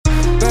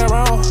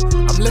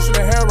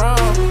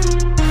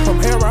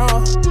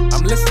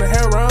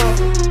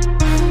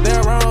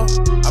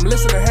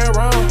listening hair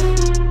on.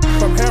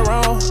 From hair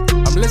on,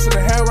 I'm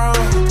listening hair on.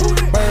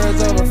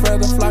 Birds of a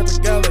feather flock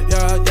together,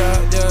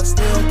 yeah.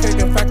 Still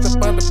kicking facts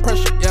up under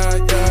pressure,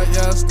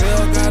 yeah.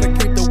 Still gotta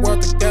keep the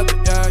world together,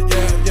 yeah.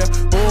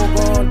 Who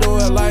gon' do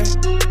it like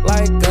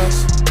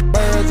us?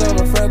 Birds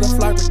of a feather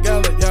flock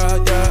together,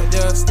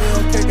 yeah.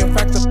 Still kicking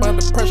facts up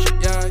under pressure,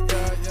 yeah.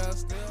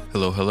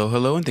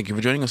 Hello, and thank you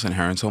for joining us on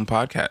Heron's Home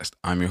Podcast.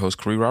 I'm your host,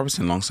 Corey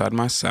Robertson, alongside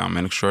my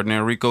soundman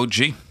extraordinaire, Rico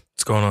G.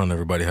 What's going on,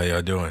 everybody? How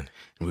y'all doing?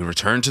 We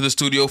return to the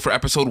studio for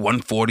episode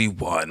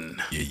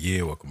 141.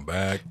 Yeah, welcome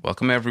back.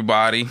 Welcome,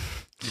 everybody.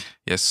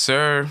 Yes,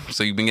 sir.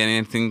 So you've been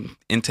getting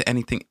into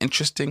anything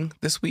interesting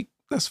this week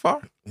thus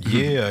far?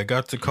 Yeah, I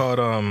got to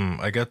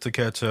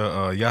catch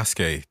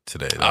Yasuke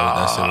today.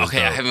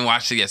 Okay, I haven't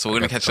watched it yet, so we're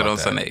going to catch it on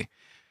Sunday.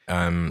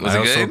 Was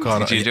it good?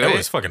 Did you enjoy it? It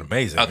was fucking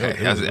amazing.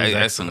 Okay,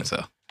 I assume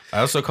so. I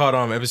also caught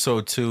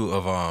episode 2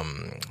 of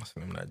what's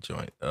the name of that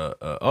joint?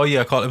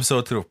 I caught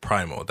episode 2 of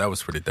Primal. That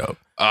was pretty dope.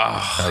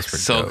 Oh, that was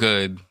pretty so dope.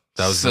 Good.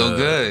 That was so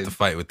good. The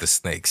fight with the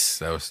snakes.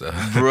 That was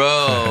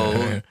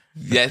bro.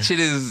 That shit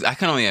is. I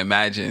can only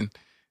imagine.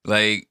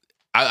 Like,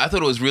 I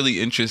thought it was really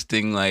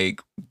interesting.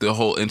 Like the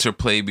whole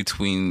interplay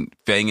between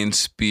Fang and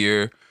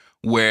Spear,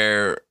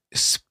 where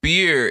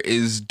Spear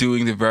is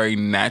doing the very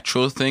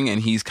natural thing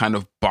and he's kind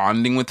of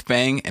bonding with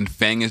Fang, and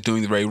Fang is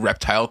doing the very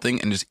reptile thing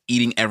and just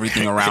eating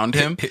everything around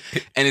him.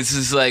 And it's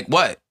just like,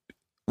 what?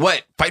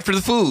 Fight for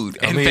the food.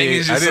 And Fang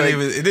is just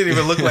it didn't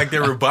even look like they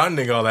were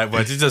bonding all that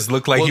much. It just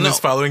looked like he was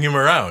following him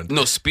around.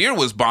 No, Spear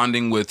was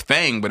bonding with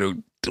Fang, but it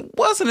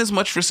wasn't as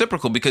much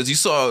reciprocal because you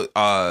saw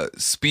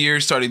Spear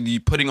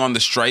started putting on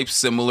the stripes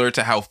similar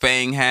to how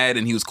Fang had,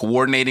 and he was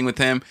coordinating with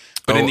him.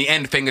 But in the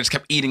end, Fang just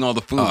kept eating all the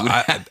food.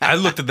 I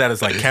looked at that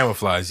as like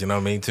camouflage, you know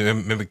what I mean? To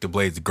mimic the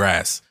blades of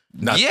grass.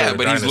 But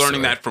he's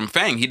learning that from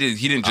Fang. He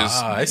didn't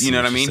just, you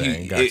know what I mean?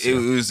 It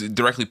was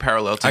directly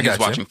parallel to just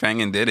watching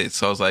Fang and did it.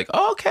 So I was like,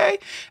 oh, okay.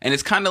 And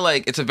it's kind of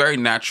like, it's a very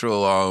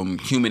natural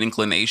human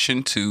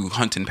inclination to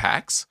hunt in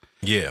packs.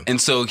 Yeah.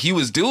 And so he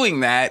was doing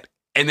that.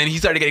 And then he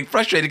started getting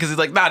frustrated because he's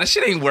like, nah, this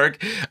shit ain't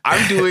work.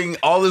 I'm doing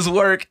all this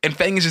work and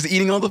Fang is just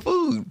eating all the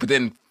food. But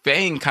then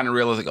Fang kind of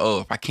realized like, oh,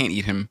 if I can't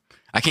eat him,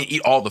 I can't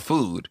eat all the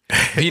food.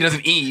 If he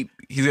doesn't eat,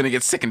 he's going to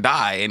get sick and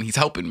die, and he's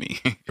helping me.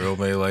 Bro,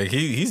 man, like,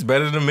 he's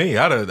better than me.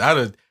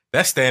 That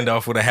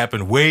standoff would have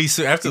happened way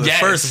soon after the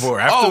first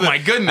board. My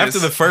goodness. After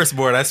the first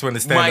board, that's when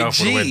the standoff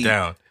would have went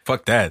down.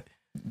 Fuck that.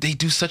 They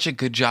do such a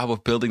good job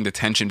of building the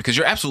tension because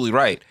you're absolutely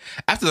right.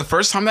 After the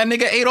first time that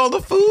nigga ate all the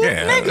food,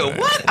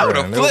 what? I would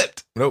have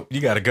flipped. Nope,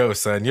 you got to go,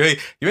 son. You ain't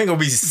going to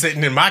be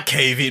sitting in my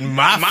cave eating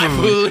my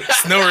food.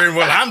 Snoring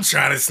while I'm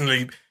trying to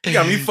sleep. You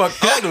got me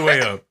fucked all the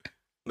way up.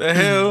 The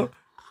hell?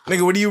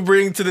 Nigga, what do you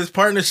bring to this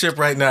partnership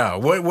right now?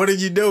 What are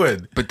you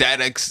doing? But that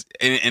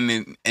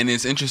and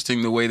it's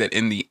interesting the way that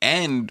in the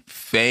end,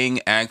 Fang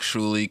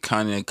actually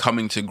kind of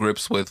coming to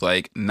grips with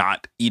like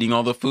not eating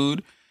all the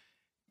food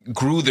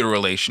grew their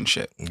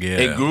relationship. Yeah,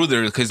 it grew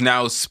there because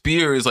now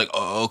Spear is like,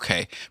 oh,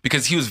 okay,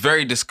 because he was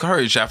very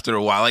discouraged after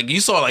a while. Like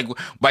you saw, like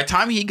by the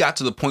time he got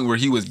to the point where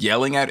he was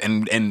yelling at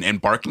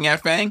and barking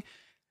at Fang,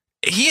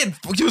 he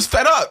was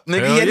fed up.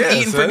 Nigga, he hadn't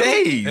eaten for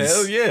days.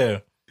 Hell yeah.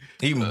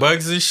 Eating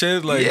bugs and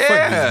shit, like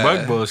fuck this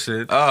bug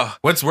bullshit.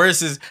 What's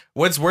worse is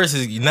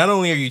not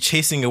only are you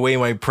chasing away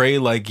my prey,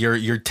 like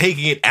you're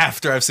taking it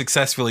after I've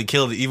successfully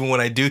killed it, even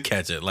when I do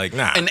catch it. Like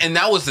nah, and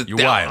that was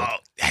wild.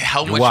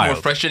 How much more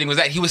frustrating was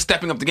that? He was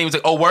stepping up the game. He's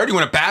like, oh, word, you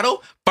want to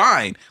battle?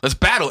 Fine, let's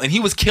battle. And he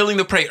was killing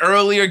the prey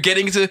earlier,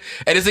 getting to,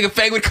 and it's like a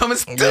Fang would come and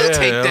still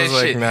take that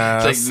shit.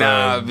 It's like,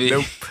 nah, bitch.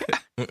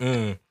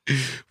 Nope.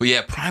 But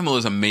yeah, Primal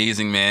is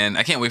amazing, man.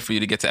 I can't wait for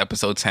you to get to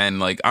episode 10.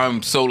 Like, I'm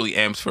totally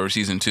amped for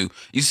season 2.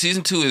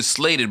 Season 2 is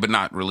slated but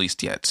not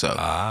released yet, so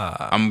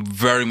I'm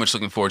very much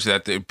looking forward to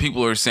that.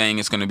 People are saying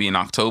it's going to be in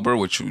October,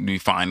 which would be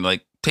fine.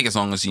 Like, take as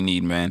long as you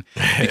need, man,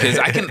 because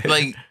I can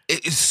like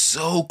it is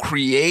so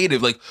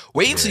creative. Like,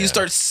 wait until you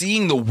start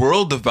seeing the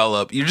world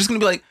develop. You're just gonna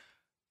be like,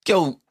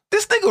 yo,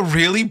 this nigga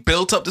really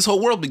built up this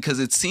whole world, because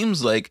it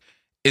seems like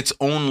it's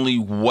only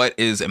what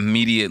is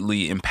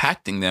immediately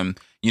impacting them.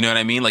 You know what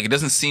I mean? Like, it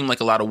doesn't seem like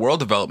a lot of world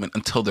development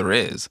until there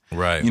is.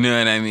 Right. You know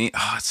what I mean?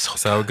 Oh, it's so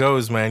that's how it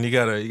goes, man. You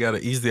gotta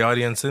ease the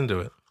audience into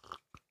it.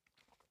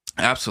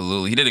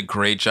 Absolutely. He did a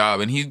great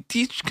job, and he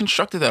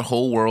constructed that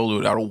whole world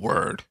without a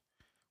word.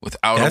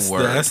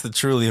 That's the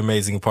truly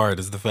amazing part,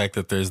 is the fact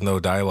that there's no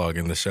dialogue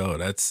in the show.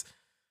 That's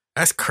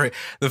crazy.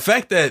 The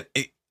fact that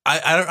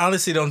I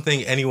honestly don't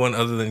think anyone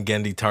other than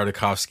Genndy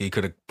Tartakovsky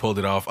could have pulled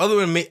it off.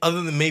 Other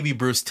than maybe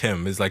Bruce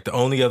Timm is like the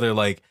only other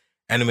like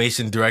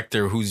animation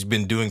director who's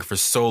been doing it for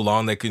so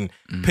long that can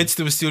pitch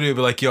to a studio and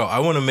be like, yo, I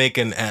want to make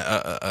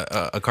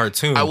a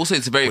cartoon. I will say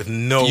it's very with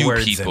no few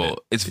words people. in it.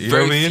 It's you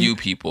very few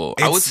people.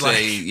 I would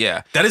say,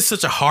 yeah. That is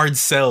such a hard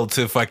sell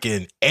to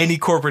fucking any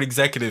corporate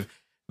executive.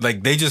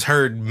 Like, they just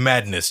heard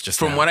madness just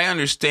From now. what I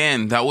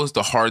understand, that was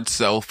the hard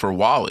sell for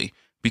WALL-E,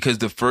 because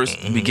the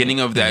first beginning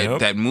of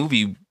that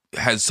movie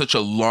has such a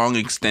long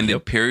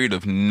extended period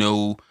of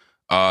no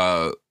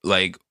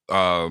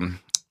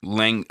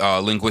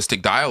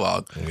linguistic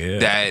dialogue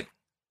that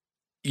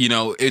you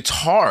know, it's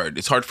hard.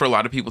 It's hard for a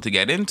lot of people to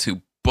get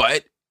into,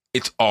 but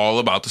it's all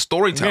about the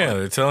storytelling. Yeah,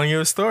 they're telling you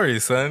a story,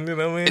 son. You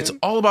know what I mean? It's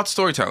all about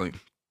storytelling.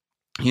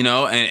 You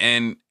know,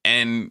 and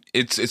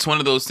it's one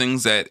of those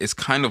things that is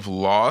kind of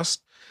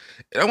lost.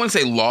 I wouldn't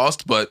say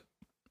lost, but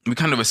we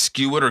kind of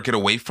eschew it or get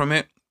away from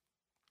it.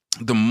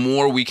 The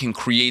more we can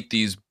create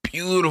these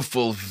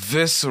beautiful,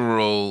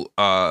 visceral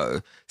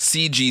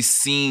CG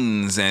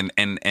scenes and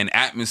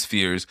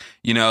atmospheres,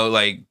 you know,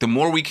 like the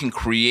more we can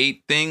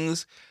create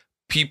things,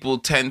 people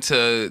tend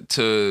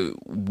to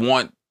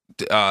want,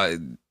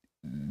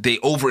 they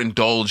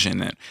overindulge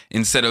in it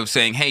instead of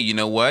saying, hey, you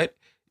know what?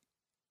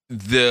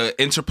 The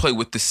interplay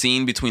with the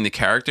scene between the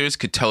characters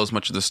could tell as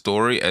much of the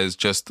story as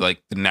just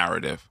like the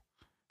narrative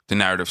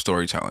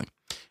storytelling.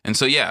 And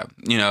so, yeah,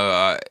 you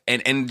know,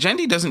 and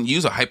Genndy doesn't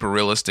use a hyper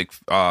realistic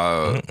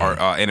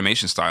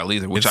animation style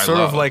either, which it's I sort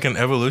love. of like an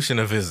evolution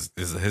of his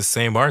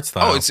same art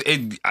style. Oh, it's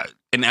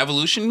an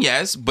evolution,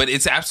 yes, but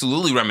it's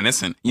absolutely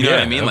reminiscent. You know what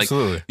I mean?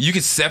 Absolutely. Like you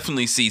could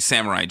definitely see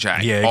Samurai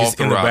Jack. Yeah, all just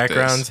in the throughout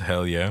backgrounds. this.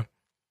 Hell yeah.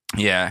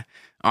 Yeah.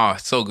 Oh,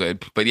 so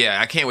good. But yeah,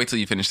 I can't wait till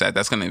you finish that.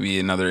 That's going to be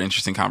another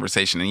interesting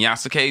conversation. And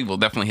Yasuke, we'll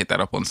definitely hit that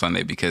up on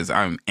Sunday because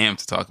I'm amped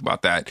to talk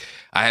about that.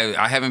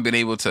 I haven't been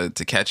able to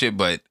catch it,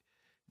 but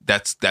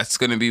that's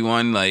going to be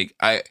one. Like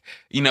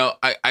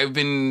I've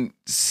been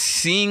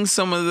seeing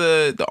some of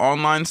the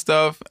online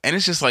stuff, and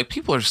it's just like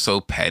people are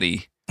so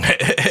petty.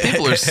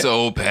 People are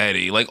so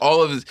petty. Like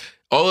all of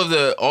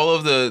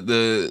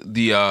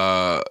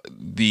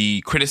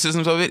the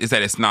criticisms of it is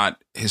that it's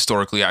not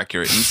historically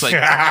accurate. And it's like,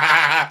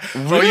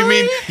 really?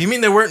 Oh, you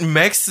mean there weren't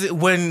mechs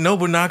when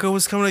Nobunaga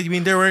was coming out? You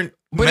mean there weren't?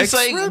 But mechs it's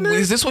like,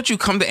 is this what you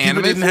come to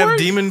anime People didn't for? have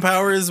demon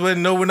powers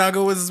when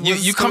Nobunaga was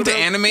you come to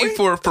anime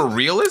for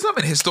realism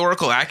and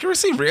historical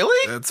accuracy?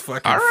 Really? That's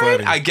fucking all right.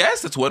 funny. I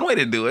guess that's one way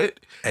to do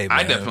it. Hey,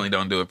 I definitely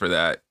don't do it for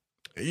that.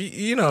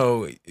 You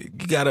know, you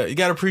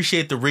gotta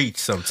appreciate the reach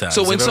sometimes.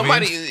 So when you know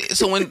somebody, what I mean?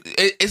 so when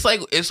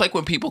it's like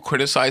when people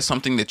criticize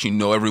something that you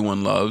know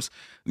everyone loves,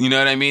 you know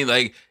what I mean?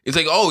 Like it's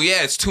like, oh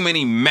yeah, it's too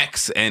many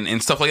mechs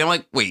and stuff like that. I'm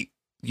like, wait,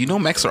 you know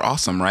mechs are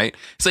awesome, right?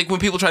 It's like when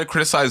people try to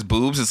criticize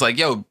boobs, it's like,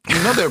 yo,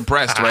 you know they're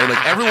breast, right?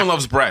 Like everyone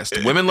loves breast.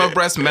 Women love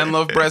breast, men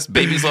love breast,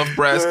 babies love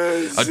breast,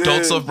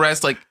 adults love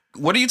breast. Like,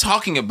 what are you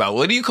talking about?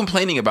 What are you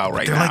complaining about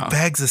right They're now? like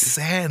bags of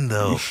sand,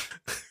 though.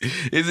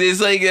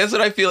 It's like that's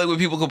what I feel like when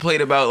people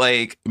complain about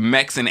like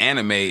mechs and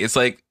anime. It's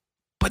like,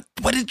 but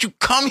what did you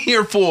come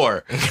here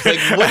for? Like,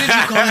 what did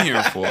you come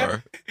here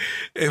for?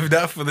 If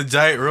not for the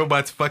giant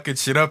robots fucking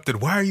shit up, then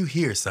why are you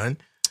here, son?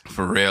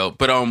 For real.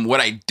 But what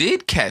I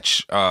did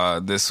catch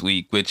this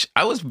week, which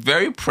I was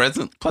very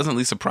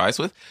pleasantly surprised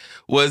with,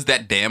 was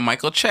that damn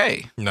Michael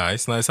Che.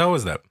 Nice. How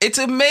was that? It's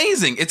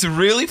amazing. It's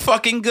really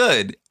fucking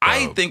good.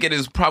 I think it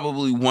is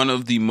probably one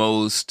of the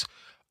most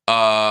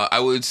I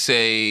would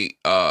say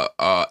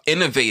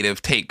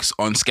innovative takes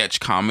on sketch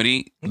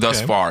comedy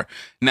thus far.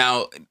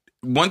 Now,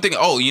 one thing,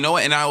 you know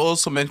what? And I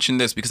also mentioned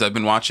this because I've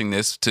been watching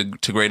this to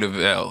great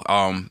avail.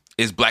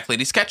 Is Black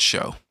Lady Sketch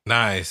Show.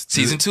 Nice.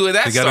 Season 2 of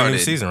that they got started. a new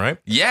season, right?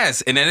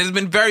 Yes, and it has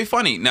been very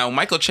funny. Now,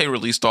 Michael Che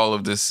released all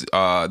of this,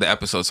 the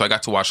episodes, so I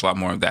got to watch a lot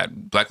more of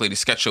that. Black Lady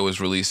Sketch Show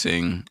is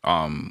releasing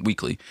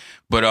weekly.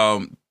 But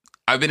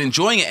I've been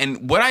enjoying it,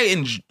 and what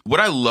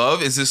I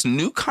love is this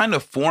new kind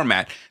of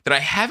format that I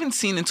haven't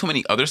seen in too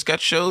many other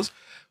sketch shows.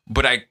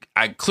 But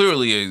I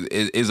clearly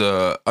is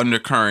a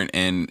undercurrent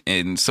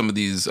in some of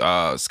these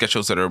sketch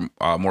shows that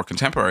are more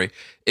contemporary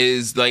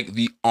is like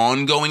the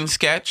ongoing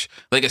sketch,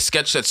 like a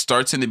sketch that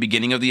starts in the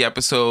beginning of the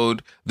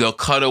episode. They'll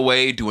cut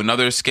away, do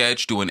another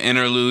sketch, do an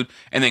interlude,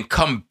 and then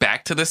come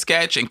back to the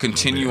sketch and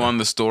continue on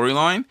the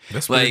storyline.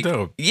 That's like, pretty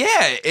dope.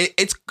 Yeah,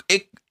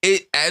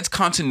 it adds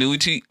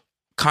continuity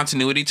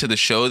to the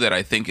show that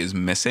I think is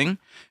missing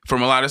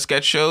from a lot of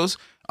sketch shows.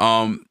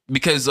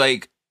 Because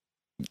like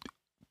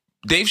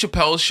Dave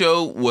Chappelle's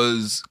show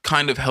was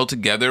kind of held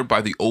together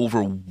by the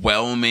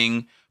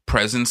overwhelming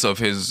presence of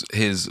his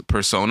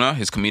persona,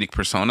 his comedic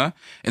persona.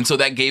 And so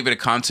that gave it a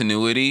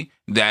continuity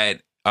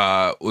that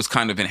was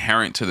kind of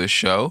inherent to the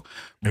show.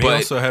 But he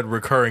also had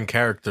recurring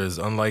characters,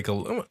 unlike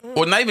well,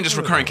 not even just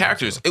recurring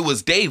characters. It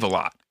was Dave a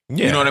lot.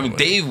 Yeah, you know what I mean?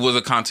 Dave was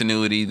a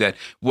continuity that,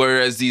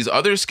 whereas these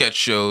other sketch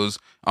shows,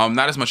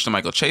 not as much the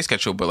Michael Che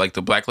sketch show, but like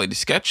the Black Lady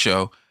Sketch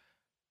Show,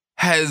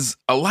 has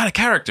a lot of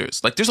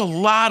characters. Like there's a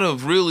lot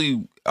of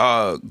really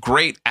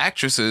great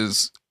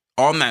actresses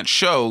on that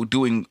show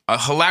doing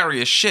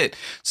hilarious shit.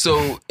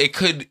 So it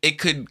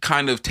could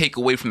kind of take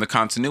away from the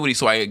continuity.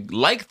 So I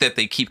like that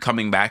they keep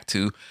coming back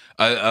to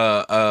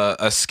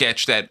a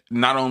sketch that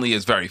not only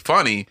is very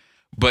funny,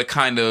 but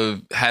kind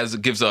of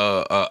gives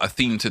a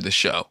theme to the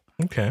show.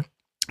 Okay.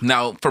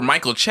 Now for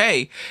Michael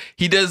Che,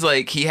 he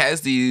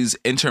has these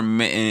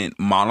intermittent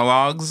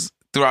monologues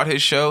throughout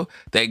his show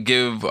that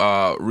give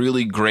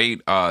really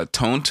great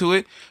tone to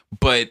it,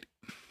 but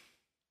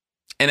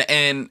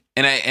and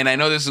I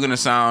know this is gonna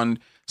sound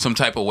some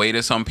type of way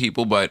to some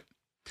people, but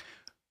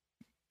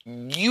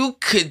you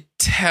could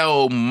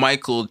tell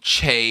Michael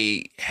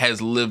Che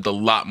has lived a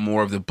lot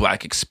more of the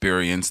black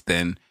experience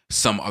than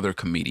some other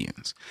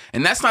comedians.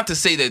 And that's not to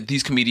say that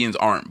these comedians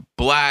aren't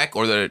black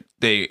or that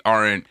they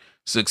aren't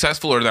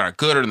successful or they're not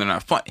good or they're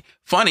not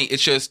funny.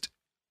 It's just,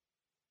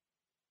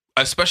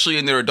 especially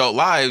in their adult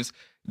lives,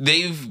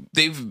 they've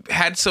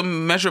had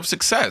some measure of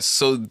success.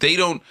 So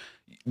their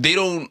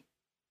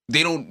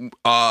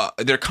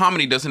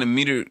comedy doesn't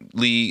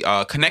immediately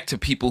connect to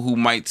people who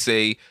might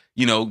say,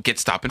 you know, get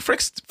stopped and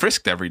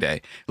frisked every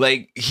day.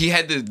 Like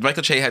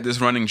Michael Che had this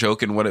running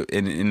joke in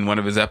one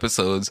of his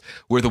episodes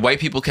where the white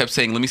people kept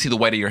saying, "Let me see the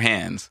white of your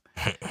hands,"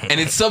 and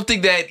it's something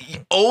that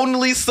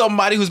only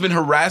somebody who's been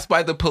harassed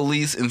by the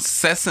police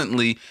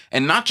incessantly,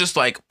 and not just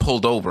like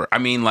pulled over. I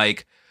mean,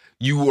 like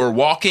you are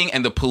walking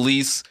and the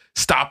police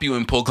stop you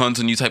and pull guns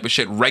on you type of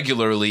shit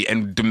regularly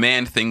and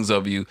demand things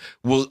of you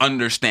will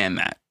understand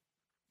that.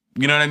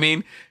 You know what I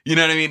mean? He in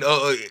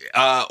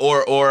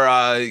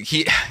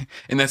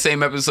that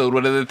same episode,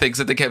 one of the things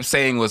that they kept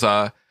saying was,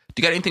 "Do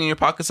you got anything in your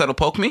pockets that'll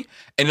poke me?"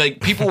 And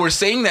like people were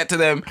saying that to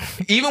them,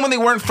 even when they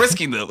weren't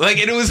frisking them. Like,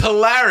 and it was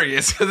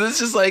hilarious because it's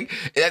just like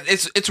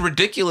it's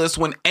ridiculous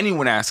when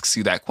anyone asks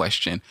you that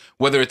question,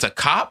 whether it's a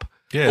cop.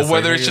 Yeah, or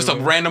whether it's just a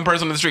random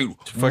person on the street.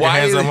 Why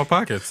hands on my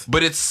pockets?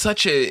 But it's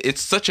such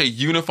a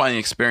unifying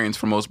experience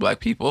for most black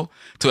people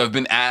to have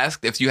been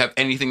asked if you have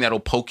anything that'll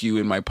poke you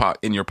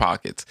in your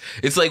pockets.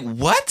 It's like,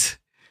 what?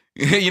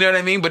 You know what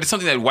I mean? But it's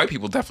something that white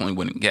people definitely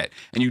wouldn't get,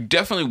 and you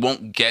definitely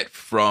won't get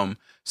from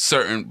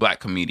certain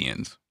black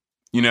comedians.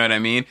 You know what I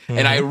mean? Mm-hmm.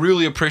 And I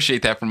really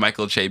appreciate that from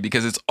Michael Che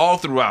because it's all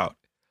throughout.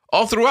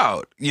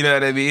 You know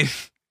what I mean?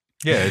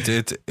 Yeah,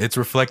 it's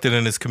reflected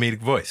in his comedic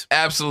voice.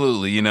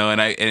 Absolutely, you know,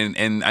 and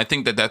I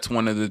think that that's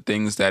one of the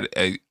things that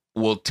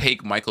will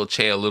take Michael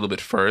Che a little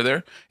bit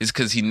further is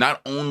because he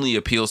not only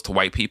appeals to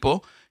white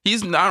people,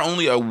 he's not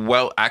only a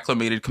well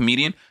acclimated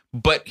comedian,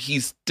 but he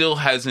still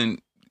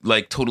hasn't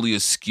like totally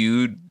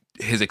eschewed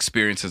his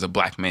experience as a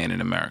black man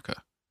in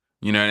America.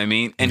 You know what I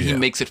mean? And he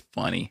makes it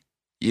funny.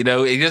 You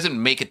know, he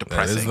doesn't make it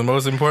depressing. That is the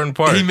most important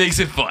part. He makes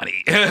it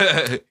funny.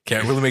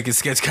 Can't really make a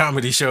sketch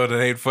comedy show that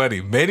ain't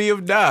funny. Many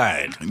have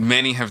died.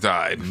 Many have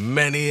died.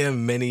 Many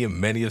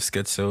of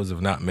sketch shows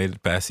have not made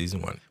it past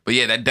season 1. But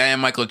yeah, that damn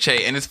Michael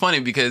Che. And it's funny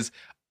because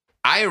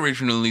I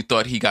originally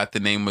thought he got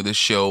the name of the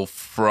show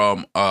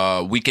from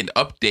a Weekend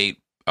Update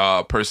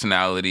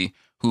personality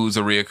who's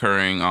a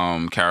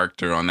reoccurring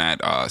character on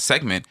that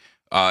segment.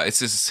 It's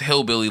this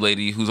hillbilly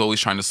lady who's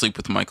always trying to sleep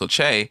with Michael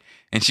Che.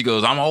 And she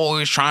goes, "I'm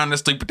always trying to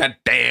sleep with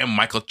that damn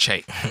Michael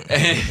Che."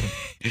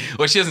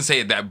 Well, she doesn't say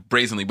it that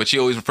brazenly, but she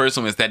always refers to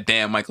him as that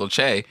damn Michael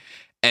Che.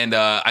 And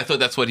I thought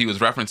that's what he was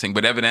referencing.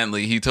 But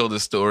evidently, he told a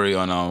story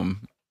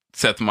on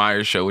Seth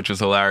Meyers' show, which was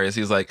hilarious.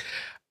 He was like,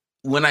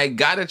 when I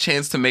got a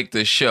chance to make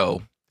this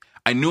show,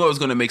 I knew I was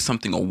going to make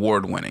something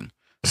award-winning.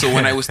 So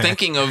when I was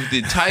thinking of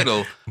the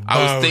title,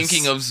 I was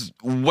thinking of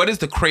what is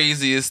the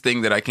craziest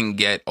thing that I can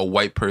get a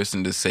white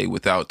person to say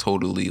without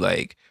totally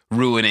like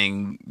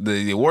ruining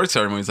the award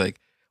ceremony. He's like,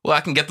 well,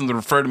 I can get them to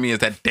refer to me as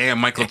that damn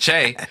Michael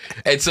Che.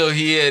 And so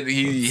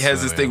he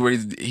has this thing where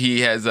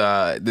he has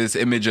this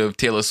image of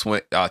Taylor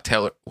Swift.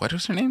 What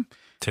was her name?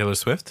 Taylor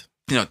Swift?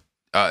 No,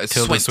 it's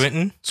Tilda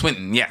Swinton?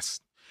 Swinton, yes.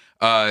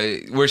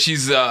 Where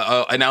she's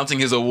announcing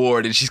his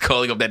award and she's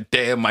calling up that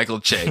damn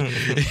Michael Che.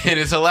 And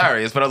it's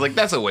hilarious. But I was like,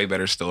 that's a way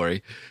better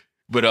story.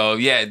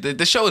 But yeah,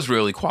 the show is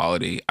really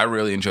quality. I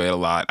really enjoy it a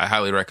lot. I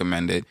highly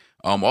recommend it.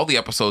 All the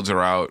episodes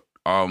are out.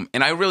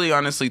 And I really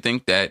honestly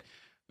think that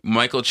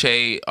Michael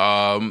Che,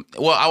 I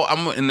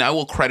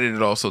will credit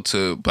it also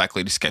to Black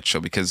Lady Sketch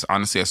Show because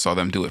honestly I saw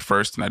them do it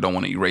first and I don't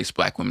want to erase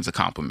black women's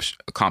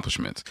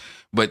accomplishments.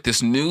 But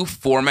this new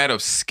format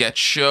of sketch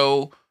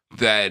show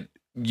that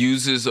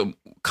uses a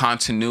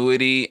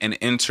continuity and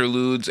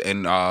interludes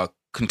and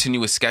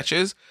continuous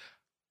sketches,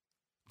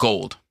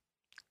 gold.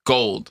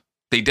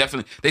 They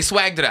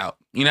swagged it out.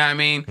 You know what I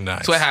mean? Nice.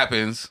 That's what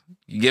happens.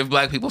 You give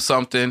black people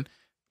something,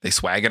 they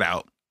swag it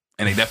out.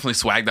 And they definitely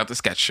swagged out the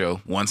sketch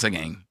show once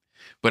again.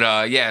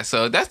 But yeah,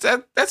 so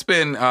that's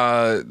been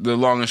the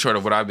long and short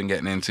of what I've been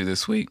getting into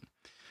this week.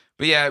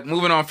 But yeah,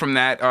 moving on from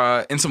that,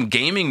 in some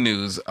gaming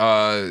news,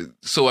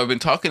 so I've been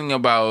talking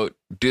about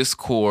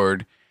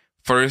Discord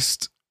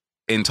first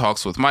in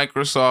talks with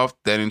Microsoft,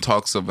 then in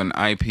talks of an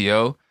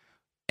IPO,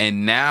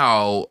 and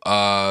now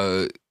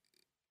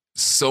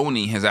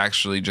Sony has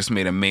actually just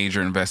made a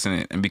major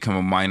investment and become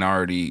a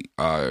minority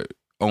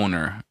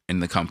owner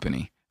in the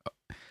company.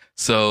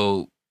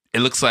 So it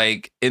looks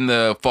like in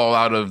the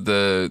fallout of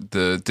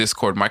the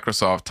Discord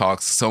Microsoft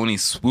talks, Sony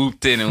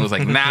swooped in and was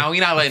like, "Nah, we're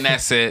not letting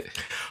that sit."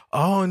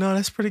 Oh no,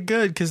 that's pretty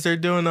good because they're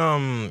doing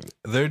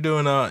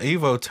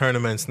Evo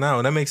tournaments now,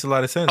 and that makes a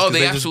lot of sense. Oh,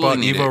 they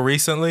absolutely just bought Evo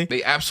recently.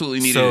 They absolutely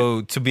need it.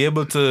 So to be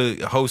able to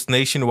host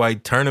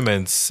nationwide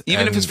tournaments,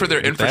 even if it's for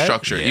their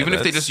infrastructure, even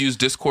if they just use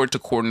Discord to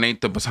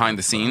coordinate the behind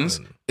the scenes,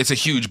 it's a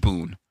huge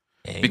boon.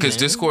 Amen. Because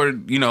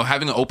Discord,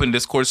 having an open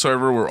Discord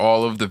server where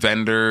all of the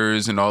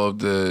vendors and all of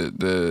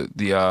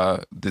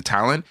the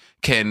talent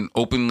can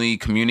openly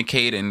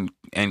communicate and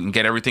and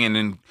get everything, and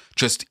then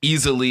just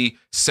easily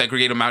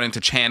segregate them out into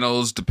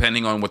channels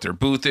depending on what their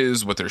booth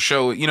is, what their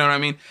show. You know what I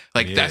mean?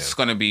 Like that's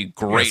going to be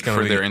great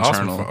for their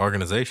internal for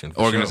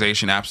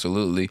organization.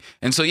 Absolutely.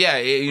 And so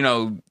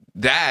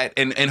that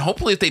and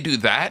hopefully if they do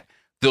that,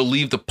 they'll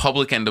leave the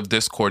public end of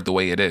Discord the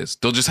way it is.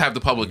 They'll just have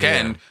the public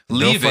end,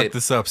 leave it,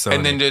 this up,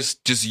 and then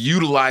just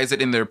utilize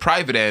it in their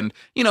private end.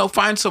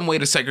 Find some way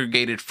to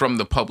segregate it from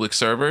the public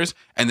servers,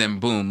 and then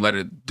boom, let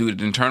it do it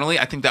internally.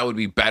 I think that would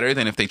be better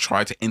than if they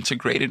try to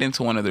integrate it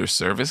into one of their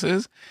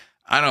services.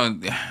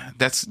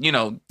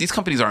 These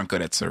companies aren't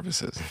good at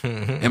services,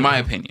 in my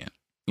opinion.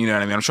 You know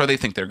what I mean? I'm sure they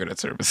think they're good at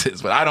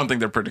services, but I don't think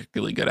they're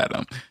particularly good at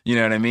them. You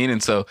know what I mean?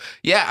 And so,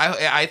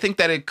 I think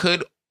that it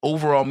could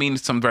overall mean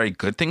some very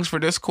good things for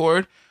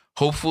Discord.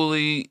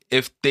 Hopefully,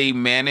 if they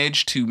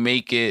manage to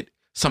make it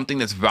something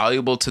that's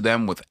valuable to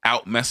them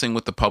without messing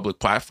with the public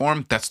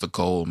platform, that's the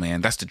goal,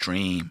 man. That's the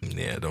dream.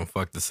 Yeah, don't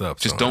fuck this up.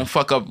 Just don't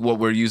fuck up what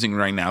we're using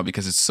right now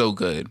because it's so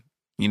good.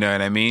 You know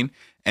what I mean?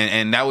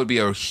 And that would be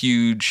a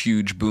huge,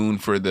 huge boon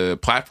for the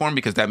platform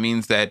because that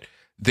means that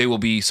they will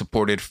be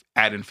supported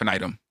ad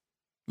infinitum.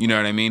 You know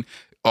what I mean?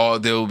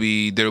 There'll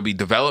be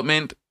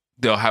development.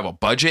 They'll have a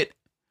budget.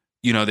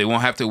 They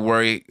won't have to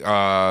worry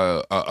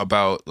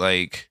about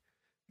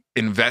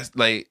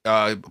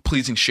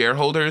pleasing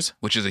shareholders,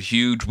 which is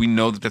we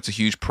know that's a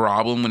huge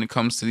problem when it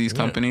comes to these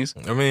companies.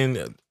 I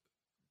mean,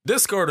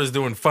 Discord is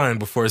doing fine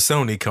before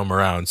Sony come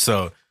around,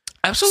 so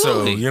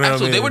absolutely, so,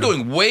 absolutely. They were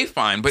doing way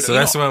fine, but so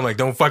that's why I'm like,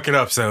 don't fuck it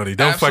up, Sony.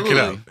 Don't fuck it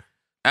up.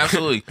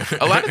 Absolutely,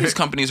 a lot of these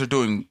companies are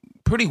doing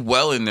pretty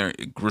well in their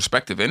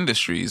respective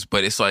industries,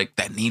 but it's like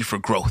that need for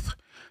growth.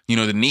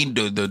 The need,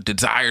 the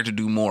desire to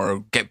do more or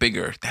get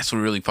bigger. That's what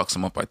really fucks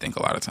them up, I think,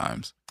 a lot of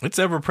times. It's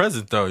ever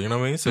present, though. You know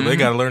what I mean? So they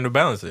got to learn to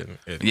balance it.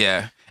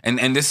 Yeah,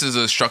 and this is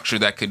a structure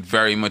that could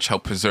very much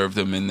help preserve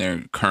them in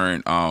their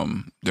current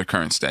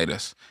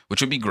status, which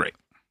would be great.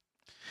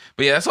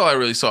 But yeah, that's all I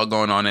really saw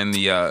going on in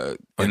the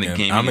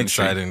gaming. I'm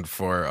excited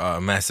for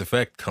Mass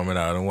Effect coming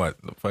out in what?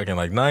 Fucking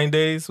 9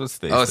 days? What's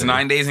the day? Oh, it's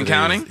 9 days and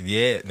counting?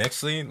 Yeah,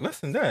 next week.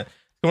 Less than that.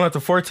 Going out the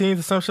 14th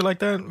or some shit like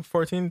that.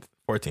 14th,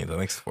 I think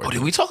it's 14th. Oh,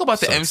 did we talk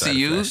about the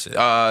MCU?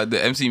 The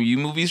MCU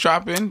movies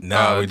dropping?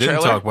 No, we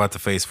didn't talk about the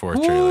Phase 4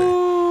 trailer.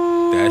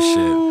 That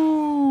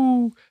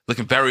shit.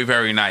 Looking very,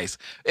 very nice.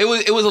 It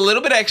was a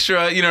little bit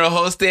extra, the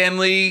whole Stan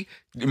Lee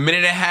minute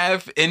and a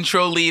half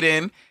intro lead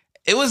in.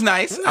 It was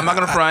nice. I'm not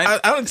gonna front. I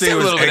don't think it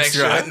was a little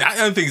extra. bit extra. I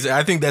don't think so.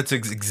 I think that's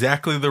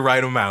exactly the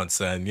right amount,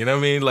 son. You know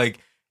what I mean?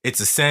 It's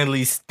a Stan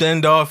Lee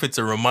standoff. It's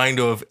a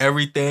reminder of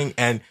everything.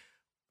 And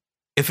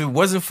if it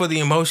wasn't for the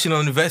emotional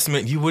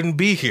investment, you wouldn't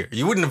be here.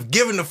 You wouldn't have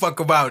given a fuck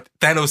about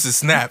Thanos'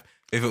 snap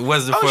if it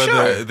wasn't for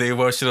the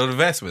emotional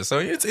investment. So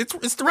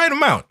it's the right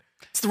amount.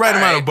 It's the right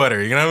amount of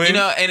butter. You know what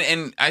I mean?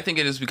 And I think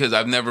it is because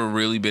I've never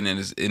really been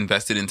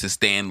invested into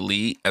Stan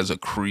Lee as a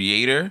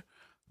creator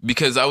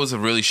because I was a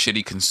really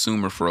shitty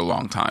consumer for a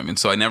long time. And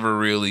so I never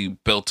really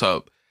built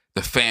up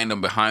the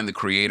fandom behind the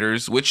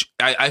creators, which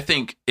I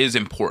think is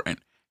important.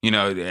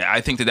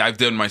 I think that I've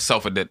done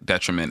myself a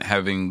detriment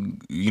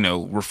having,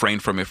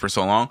 refrained from it for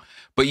so long.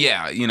 But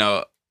yeah,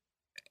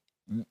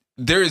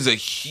 there is a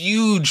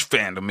huge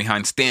fandom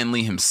behind Stan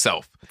Lee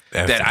himself.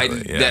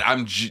 Definitely, that I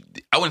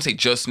wouldn't say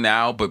just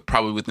now, but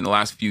probably within the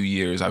last few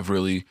years, I've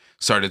really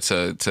started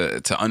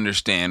to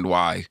understand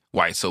why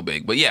it's so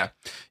big. But yeah,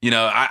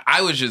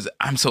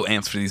 I'm so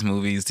amped for these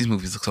movies. These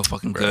movies look so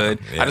fucking good.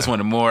 Yeah. I just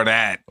wanted more of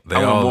that.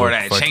 I want more of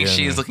that.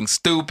 Shang-Chi is looking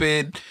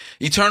stupid.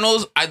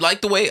 Eternals, I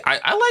liked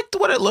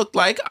what it looked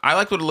like.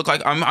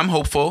 I'm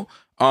hopeful.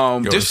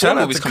 There's shout 4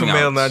 out movies to coming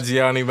Kumail out.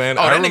 Nanjiani, man.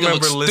 Oh, I remember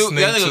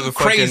listening to the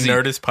fucking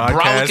Nerdist podcast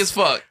brolic as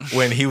fuck.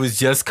 when he was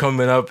just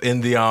coming up in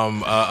the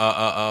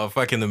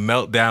fucking the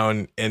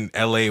Meltdown in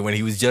LA when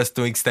he was just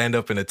doing stand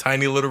up in a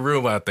tiny little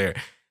room out there.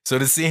 So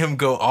to see him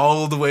go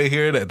all the way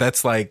here,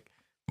 that's like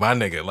my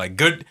nigga,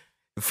 good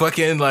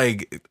fucking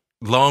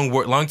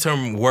long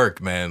term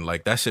work, man.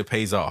 That shit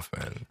pays off,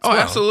 man. Oh,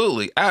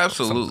 absolutely. That's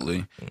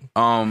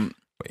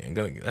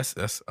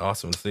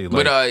awesome to see.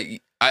 But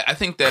I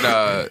think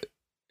that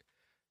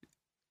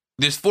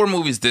there's 4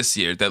 movies this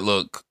year that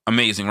look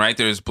amazing, right?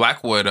 There's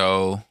Black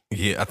Widow.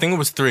 Yeah, I think it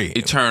was 3.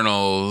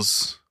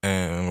 Eternals.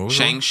 And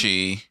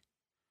Shang-Chi.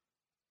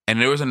 And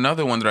there was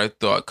another one that I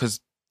thought, because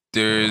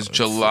there's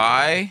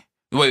July.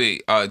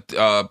 Wait.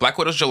 Black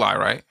Widow's July,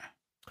 right?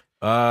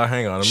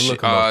 Hang on. Let me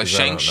look up.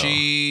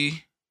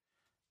 Shang-Chi.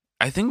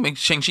 I think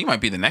Shang-Chi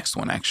might be the next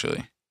one,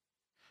 actually.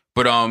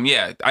 But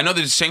yeah, I know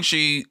there's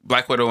Shang-Chi,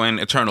 Black Widow, and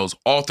Eternals.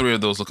 All 3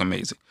 of those look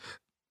amazing.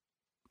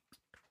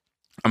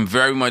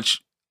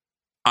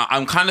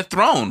 I'm kind of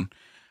thrown.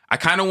 I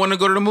kind of want to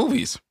go to the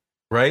movies.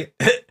 Right?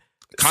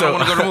 Kind of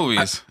want to go to the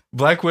movies.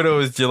 Black Widow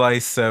is July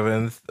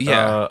 7th.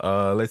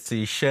 Yeah. Let's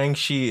see.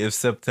 Shang-Chi is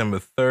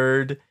September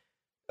 3rd.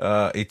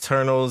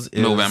 Eternals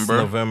is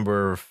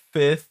November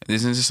 5th.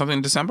 Isn't there something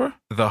in December?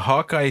 The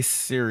Hawkeye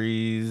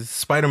series,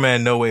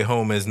 Spider-Man No Way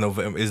Home is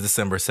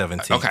December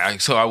 17th. Okay,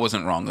 so I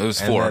wasn't wrong. It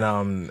was 4. And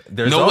then,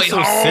 there's No Way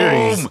also Home.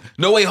 series.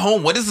 No Way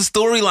Home. What is the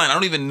storyline? I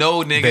don't even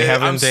know, nigga. They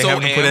haven't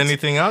amped. put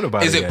anything out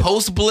about it. Is it yet.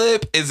 post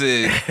blip? Is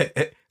it?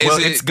 Well,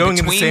 is it's it going in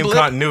the between same blip?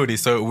 continuity,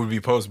 so it would be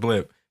post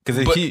blip because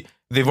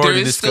they've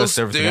already discussed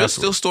everything. There's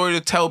still story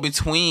to tell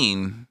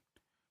between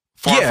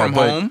Far From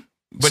Home.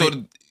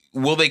 So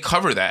will they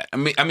cover that?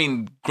 I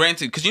mean,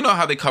 granted, because you know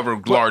how they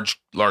cover large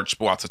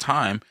swaths of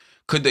time.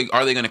 Are they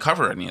going to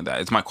cover any of that?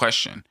 It's my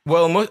question.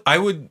 Well, I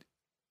would,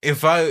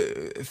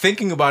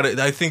 thinking about it,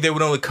 I think they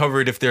would only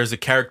cover it if there's a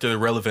character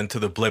relevant to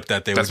the blip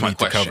that they would need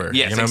to cover.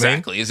 Yes, you know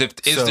exactly. What I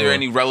mean? Is there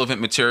any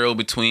relevant material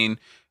between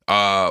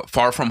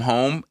Far From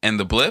Home and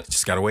the blip?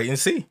 Just gotta wait and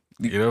see.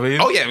 You know what I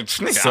mean? Oh yeah,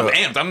 nigga,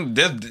 I'm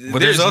amped. But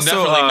there's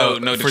also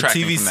no for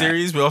TV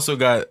series. We also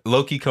got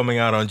Loki coming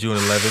out on June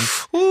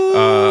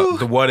 11th.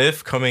 The What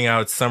If coming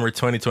out summer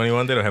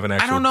 2021. They don't have an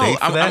actual date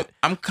for that.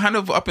 I'm kind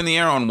of up in the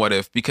air on What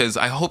If because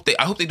I hope they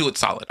do it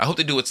solid.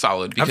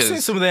 Because I've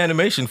seen some of the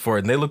animation for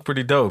it and they look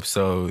pretty dope.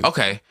 So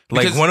okay,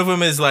 like one of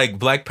them is like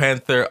Black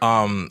Panther,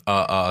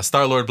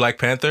 Star-Lord Black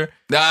Panther.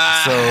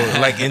 So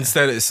like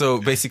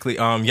basically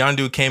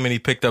Yondu came and he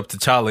picked up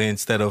T'Challa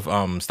instead of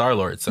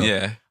Star-Lord. So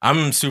yeah,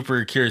 I'm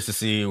super curious to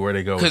see where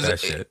they go with that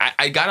shit.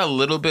 I got a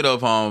little bit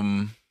of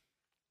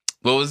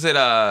what was it?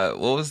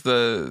 What was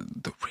the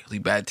really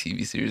bad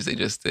TV series they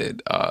just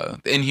did? The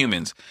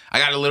Inhumans. I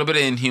got a little bit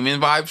of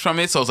Inhuman vibes from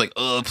it, so I was like,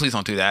 "Oh, please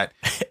don't do that.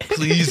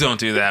 Please don't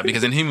do that,"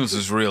 because Inhumans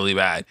was really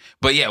bad.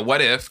 But yeah,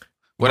 What If?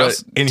 What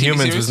else?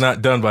 Inhumans was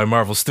not done by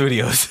Marvel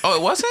Studios. Oh,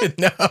 it wasn't?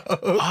 No.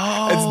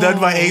 Oh. It's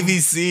done by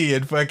ABC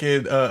and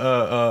fucking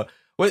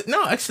wait,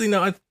 no, actually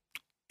no.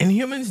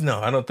 Inhumans? No,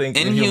 I don't think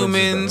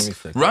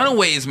Inhumans.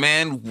 Runaways,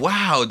 man.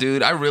 Wow,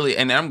 dude. I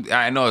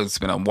know it's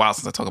been a while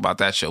since I talked about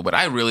that show, but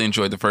I really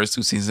enjoyed the first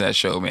 2 seasons of that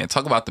show, man.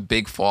 Talk about the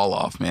big fall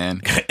off,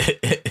 man.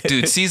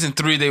 Dude, season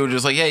 3, they were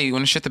just like, "Hey, you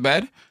want to shit the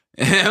bed?"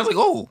 And I was like,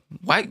 "Oh,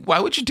 why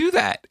would you do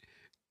that?"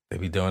 They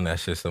be doing that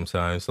shit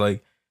sometimes.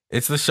 Like,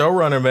 it's the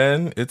showrunner,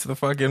 man. It's the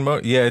fucking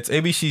it's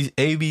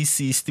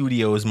ABC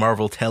Studios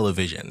Marvel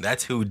Television.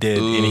 That's who did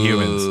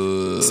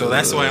Inhumans. So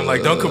that's why I'm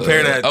like, don't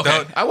compare that.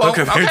 Okay. Don't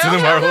compare it to the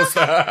Marvel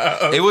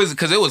stuff. It was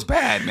because it was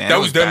bad, man. That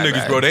was them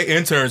niggas, bro. They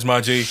interns, my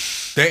G.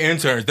 They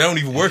interns. They don't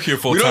even work here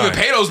full time. We don't even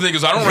pay those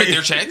niggas. I don't write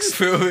their checks.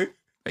 Feel me?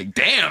 Like,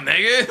 damn,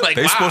 nigga. Like,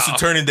 they supposed to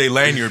turn in their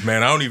lanyard,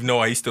 man. I don't even know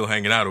why he's still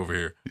hanging out over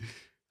here.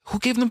 Who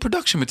gave them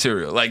production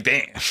material? Like,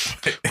 damn.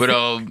 But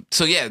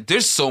so yeah,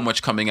 there's so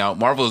much coming out.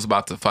 Marvel is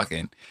about to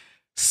fucking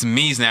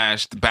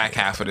smash the back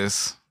half of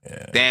this.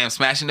 Yeah. Damn,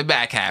 smashing the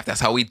back half. That's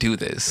how we do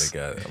this.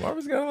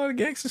 Marvel's got a lot of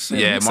gangster shit.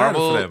 Yeah,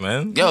 Marvel. For that,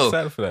 man. Yo,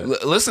 for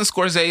that. Listen,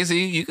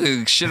 Scorsese, you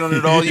can shit on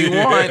it all you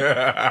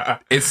want.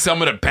 It's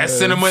some of the best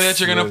cinema that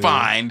you're gonna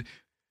find.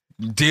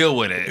 Deal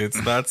with it.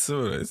 It's not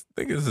so.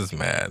 Niggas is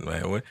mad,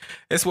 man.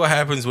 It's what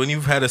happens when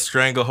you've had a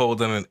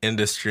stranglehold on an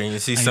industry and you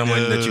see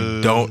someone that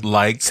you don't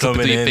like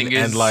coming in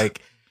and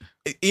like,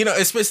 you know,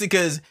 especially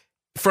because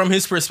from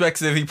his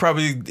perspective, it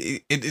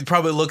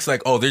probably looks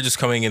like, oh, they're just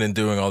coming in and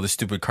doing all this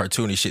stupid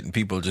cartoony shit and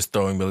people just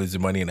throwing millions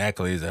of money and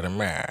accolades at him.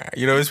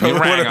 You know, it's probably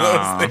one of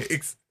those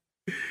things.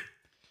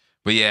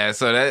 But yeah,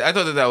 so I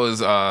thought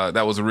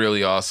that was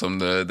really awesome.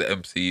 The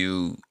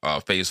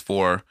MCU Phase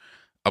 4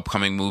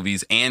 upcoming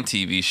movies and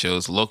TV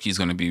shows. Loki's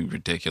going to be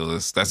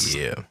ridiculous. That's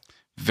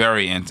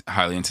very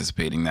highly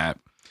anticipating that.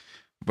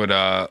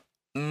 But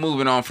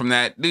moving on from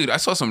that, dude, I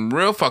saw some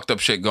real fucked up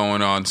shit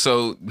going on.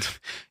 So,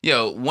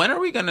 yo, when are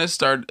we going to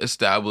start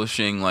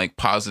establishing like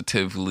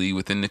positively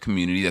within the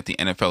community that the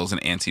NFL is an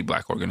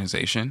anti-black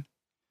organization?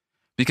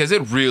 Because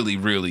it really,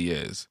 really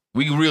is.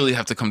 We really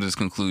have to come to this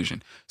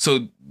conclusion.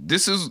 So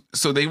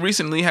they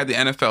recently had the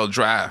NFL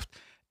draft.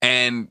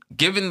 And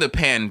given the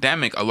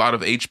pandemic, a lot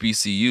of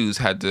HBCUs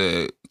had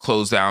to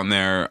close down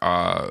their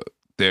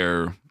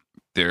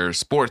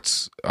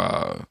sports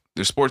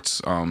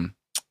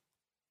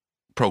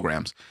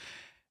programs.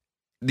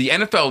 The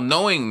NFL,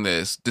 knowing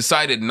this,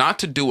 decided not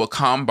to do a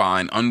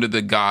combine under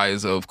the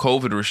guise of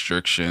COVID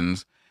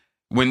restrictions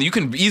when you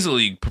can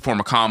easily perform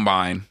a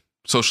combine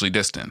socially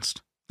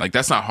distanced. Like,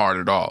 that's not hard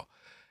at all.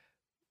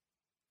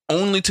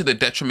 Only to the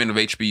detriment of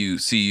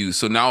HBCUs.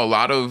 So now a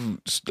lot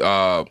of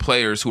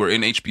players who are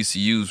in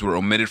HBCUs were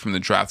omitted from the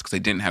draft because they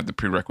didn't have the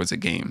prerequisite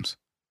games.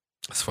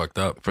 That's fucked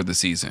up for the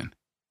season.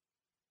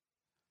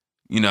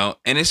 You know,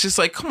 and it's just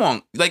like, come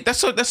on, like that's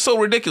so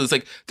ridiculous.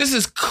 Like, this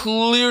is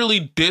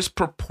clearly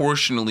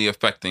disproportionately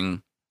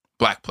affecting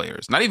black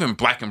players. Not even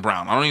black and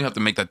brown. I don't even have to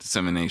make that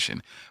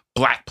dissemination.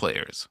 Black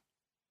players.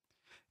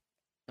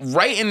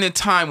 Right in the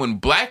time when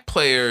black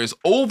players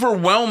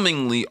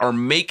overwhelmingly are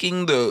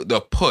making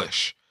the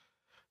push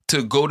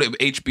to go to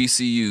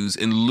HBCUs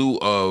in lieu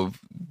of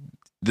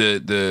the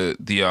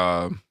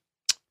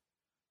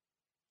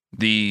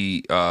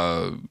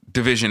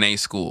Division A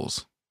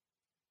schools.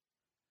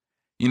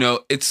 You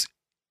know, it's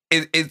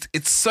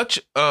such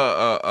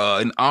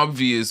an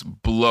obvious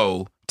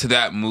blow to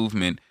that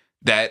movement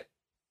that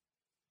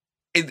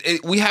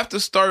we have to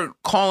start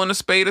calling a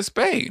spade,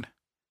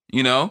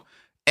 you know?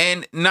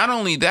 And not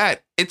only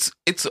that, it's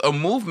a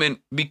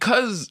movement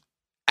because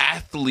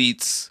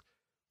athletes,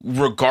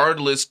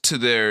 regardless to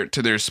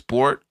their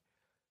sport,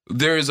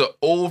 there's an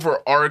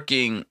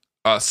overarching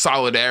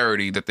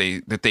solidarity that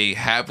they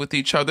have with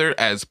each other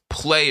as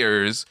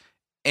players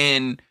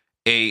in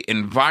a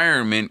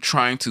environment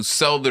trying to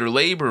sell their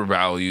labor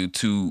value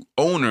to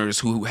owners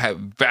who have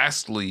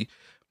vastly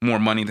more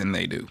money than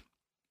they do.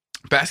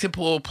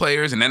 Basketball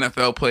players and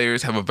NFL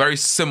players have a very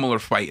similar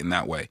fight in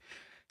that way.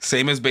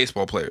 Same as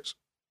baseball players.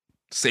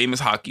 Same as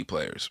hockey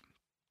players.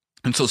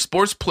 And so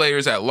sports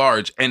players at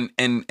large, and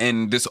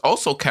this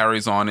also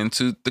carries on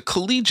into the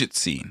collegiate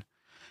scene.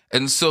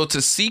 And so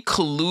to see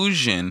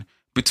collusion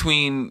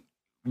between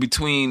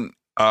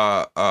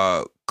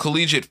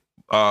collegiate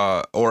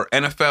or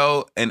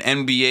NFL and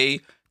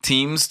NBA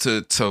teams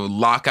to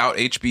lock out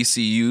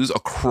HBCUs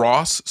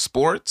across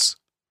sports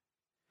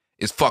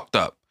is fucked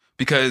up.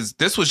 Because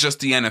this was just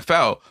the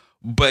NFL,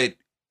 but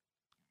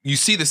you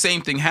see the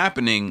same thing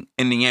happening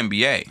in the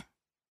NBA.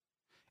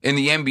 In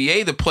the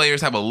NBA, the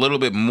players have a little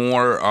bit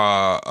more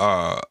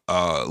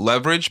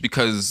leverage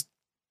because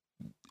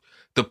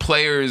the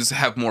players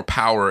have more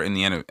power in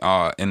the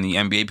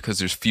NBA because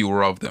there's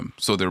fewer of them.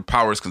 So their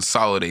power is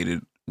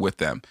consolidated with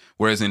them.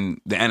 Whereas in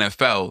the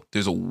NFL,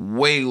 there's a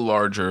way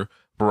larger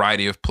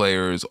variety of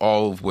players,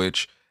 all of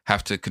which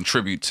have to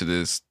contribute to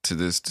this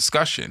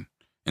discussion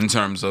in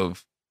terms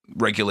of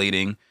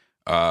regulating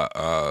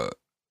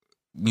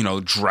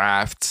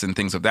drafts and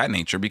things of that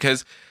nature.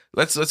 Because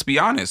let's be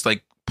honest,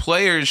 like,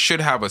 players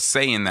should have a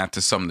say in that to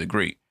some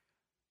degree.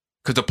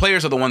 Because the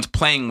players are the ones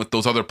playing with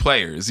those other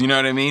players. You know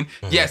what I mean?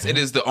 Mm-hmm. Yes, it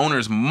is the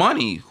owner's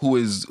money who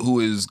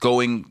is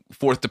going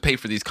forth to pay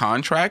for these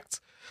contracts,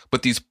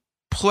 but these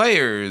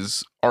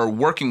players are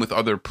working with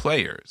other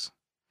players.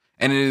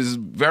 And it is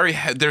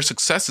their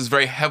success is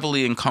very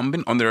heavily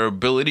incumbent on their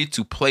ability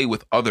to play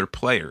with other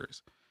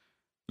players.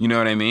 You know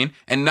what I mean?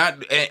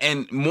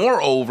 And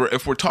moreover,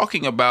 if we're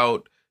talking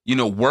about,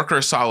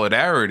 worker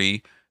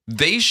solidarity,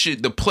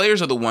 the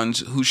players are the ones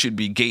who should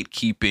be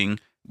gatekeeping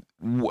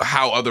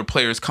how other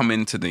players come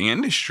into the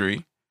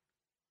industry,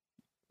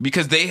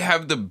 because they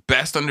have the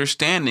best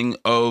understanding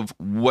of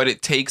what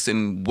it takes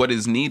and what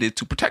is needed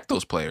to protect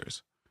those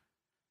players.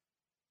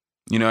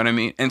 You know what I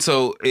mean? And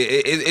so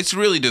it's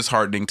really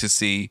disheartening to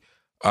see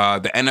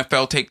the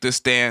NFL take this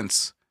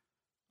stance,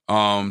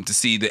 to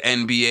see the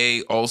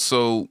NBA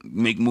also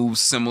make moves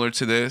similar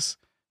to this.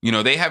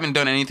 They haven't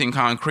done anything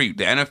concrete.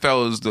 The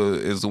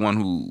NFL is the one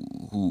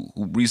who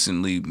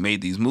recently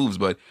made these moves,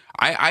 but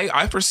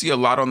I foresee a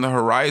lot on the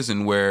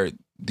horizon where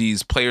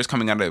these players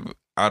coming out of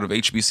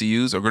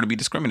HBCUs are going to be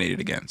discriminated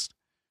against,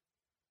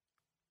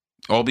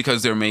 all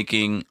because they're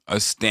making a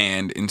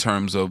stand in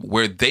terms of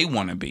where they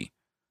want to be.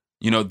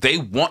 They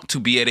want to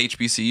be at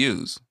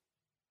HBCUs.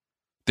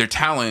 Their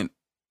talent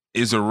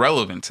is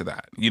irrelevant to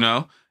that.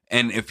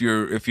 And if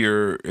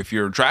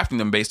you're drafting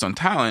them based on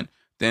talent,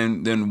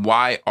 then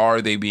why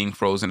are they being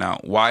frozen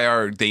out? Why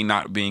are they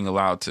not being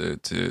allowed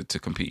to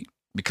compete?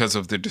 Because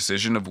of the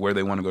decision of where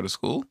they want to go to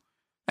school?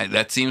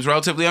 That seems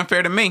relatively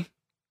unfair to me.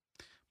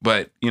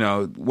 But,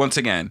 once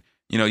again,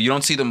 you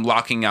don't see them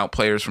locking out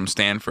players from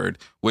Stanford,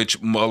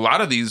 which a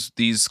lot of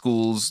these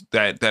schools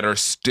that are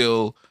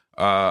still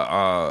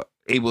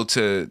able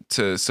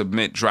to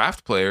submit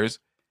draft players,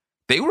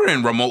 they were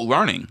in remote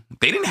learning.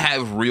 They didn't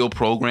have real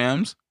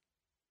programs.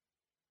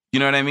 You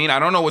know what I mean? I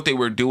don't know what they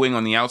were doing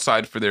on the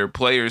outside for their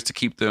players to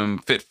keep them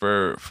fit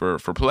for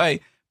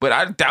play, but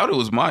I doubt it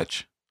was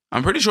much.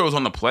 I'm pretty sure it was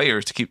on the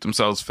players to keep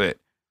themselves fit.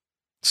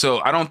 So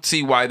I don't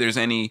see why there's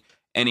any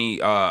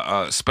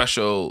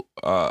special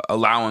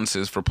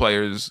allowances for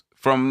players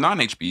from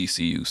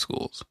non-HBCU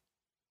schools.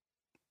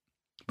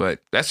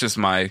 But that's just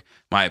my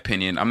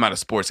opinion. I'm not a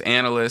sports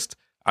analyst.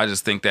 I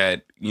just think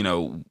that,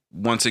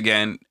 once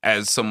again,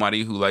 as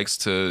somebody who likes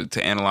to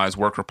analyze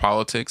worker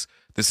politics,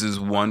 this is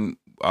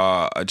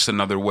just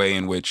another way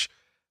in which,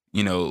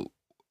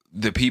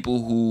 the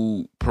people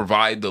who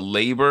provide the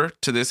labor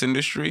to this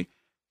industry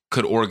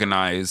could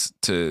organize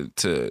to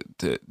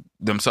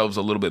themselves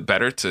a little bit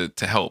better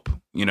to help,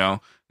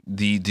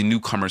 the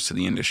newcomers to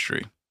the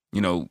industry.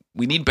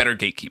 We need better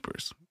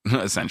gatekeepers,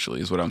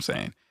 essentially, is what I'm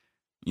saying.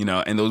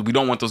 And we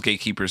don't want those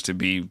gatekeepers to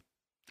be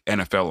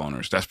NFL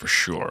owners. That's for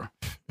sure.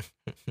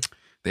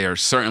 They are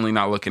certainly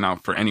not looking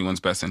out for anyone's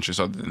best interest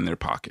other than their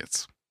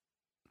pockets.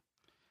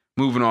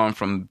 Moving on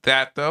from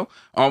that, though,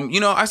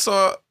 I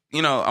saw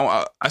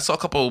a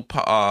couple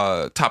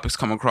topics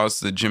come across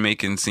the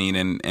Jamaican scene,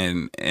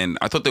 and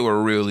I thought they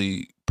were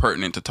really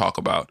pertinent to talk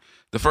about.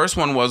 The first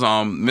one was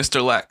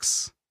Mr.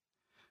 Lex,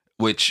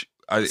 which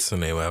it's a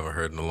name I haven't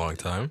heard in a long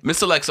time.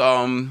 Mr. Lex,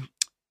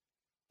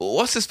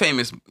 what's his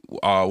famous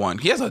one?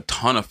 He has a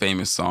ton of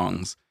famous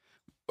songs,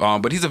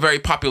 but he's a very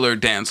popular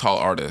dance hall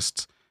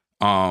artist,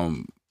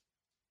 who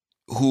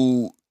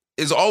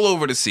is all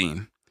over the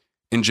scene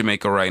in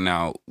Jamaica right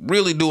now,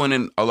 really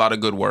doing a lot of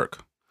good work.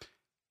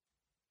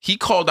 He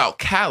called out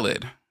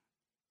Khaled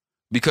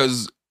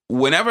because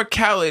whenever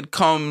Khaled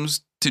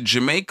comes to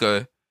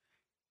Jamaica,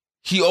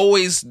 he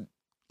always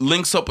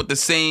links up with the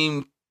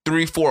same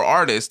 3-4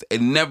 artists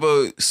and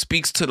never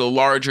speaks to the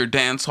larger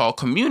dancehall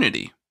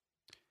community.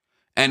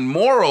 And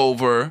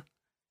moreover,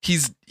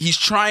 he's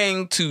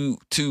trying to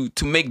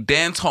make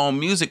dancehall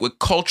music with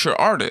culture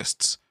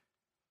artists,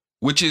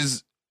 which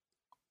is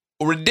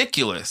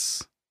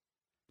ridiculous.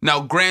 Now,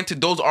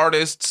 granted, those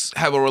artists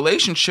have a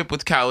relationship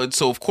with Khaled,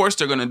 so of course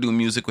they're going to do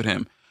music with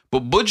him.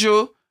 But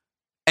Buju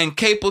and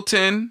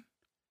Capleton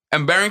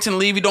and Barrington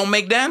Levy don't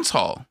make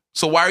dancehall.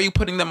 So why are you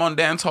putting them on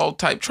dancehall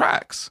type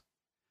tracks?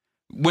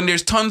 When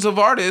there's tons of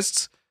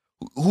artists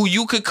who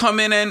you could come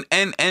in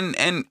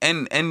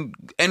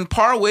and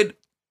par with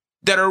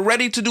that are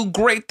ready to do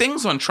great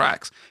things on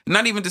tracks.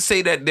 Not even to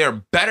say that they're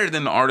better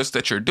than the artists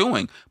that you're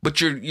doing,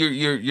 but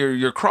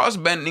you're cross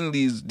bending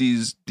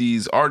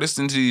these artists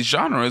into these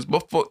genres,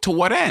 but to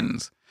what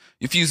ends?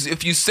 If you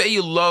say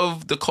you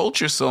love the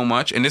culture so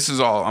much, and this is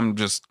all, I'm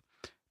just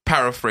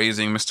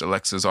paraphrasing Mr.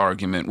 Lex's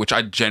argument, which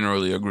I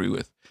generally agree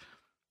with.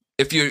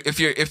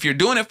 If you're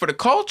doing it for the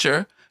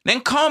culture, then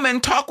come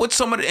and talk with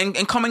some of the,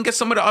 and come and get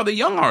some of the other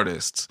young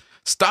artists.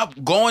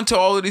 Stop going to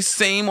all of these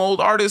same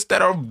old artists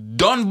that are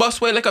done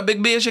bust way like a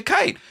big beige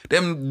kite.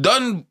 Them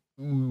done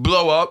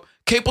blow up.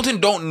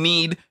 Capleton don't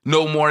need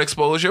no more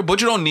exposure.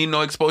 Butcher don't need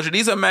no exposure.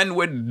 These are men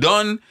who are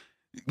done,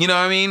 you know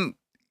what I mean,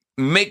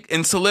 make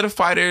and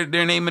solidify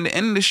their name in the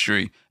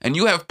industry. And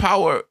you have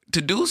power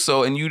to do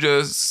so, and you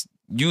just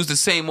use the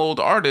same old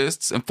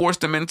artists and force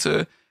them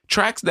into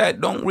tracks that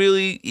don't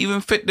really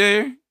even fit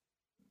their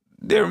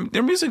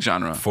music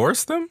genre.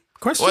 Force them?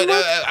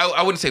 Well,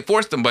 I wouldn't say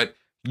force them, but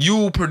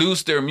you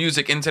produce their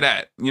music into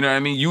that. You know what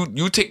I mean?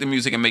 You take the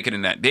music and make it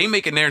in that. They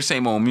making their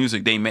same old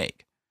music they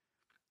make.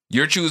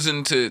 You're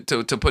choosing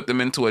to put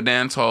them into a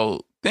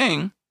dancehall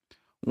thing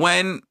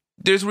when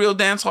there's real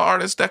dancehall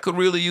artists that could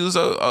really use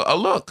a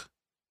look.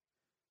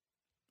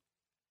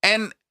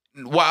 And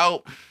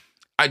while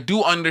I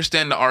do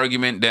understand the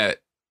argument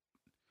that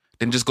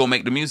then just go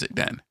make the music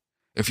then.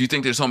 If you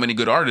think there's so many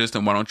good artists,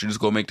 then why don't you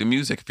just go make the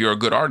music? If you're a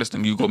good artist,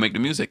 then you go make the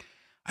music.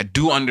 I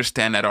do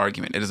understand that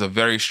argument. It is a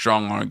very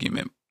strong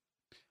argument.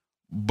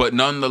 But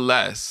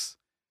nonetheless,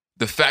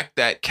 the fact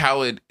that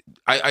Khaled,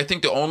 I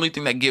think the only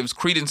thing that gives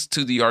credence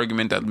to the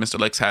argument that Mr.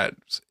 Lex had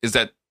is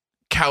that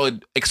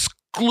Khaled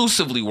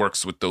exclusively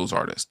works with those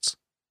artists.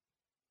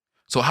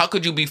 So how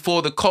could you be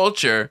for the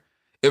culture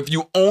if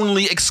you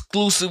only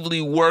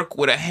exclusively work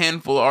with a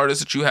handful of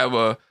artists that you have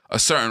a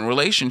certain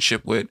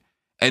relationship with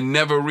and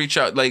never reach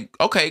out? Like,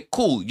 okay,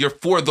 cool, you're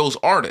for those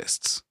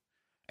artists.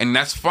 And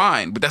that's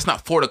fine, but that's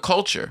not for the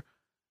culture.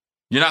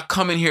 You're not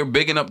coming here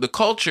bigging up the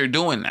culture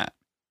doing that.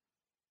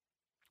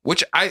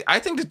 Which I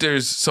think that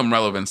there's some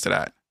relevance to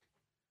that.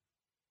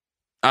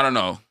 I don't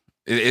know.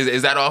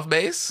 Is that off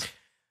base?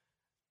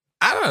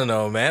 I don't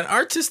know, man.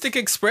 Artistic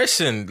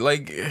expression.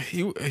 Like,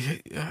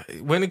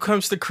 when it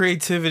comes to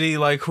creativity,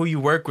 like, who you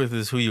work with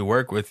is who you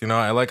work with, you know?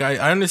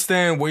 I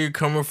understand where you're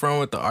coming from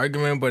with the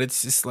argument, but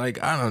it's just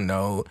like, I don't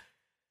know.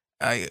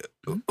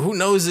 Who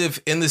knows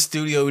if in the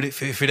studio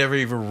if it ever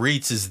even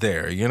reaches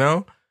there, you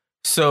know?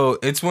 So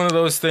it's one of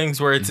those things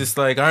where it's just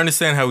like, I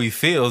understand how he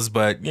feels,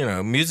 but you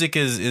know, music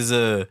is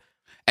a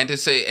and to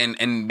say and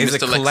is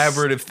Mr. a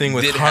collaborative thing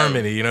with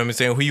harmony. You know what I'm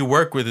saying? Who you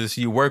work with is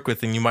who you work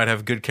with, and you might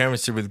have good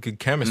chemistry with good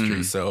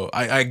chemistry. So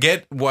I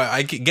get why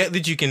I get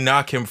that you can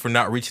knock him for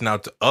not reaching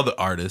out to other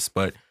artists,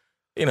 but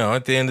you know,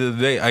 at the end of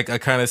the day, I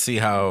kind of see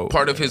how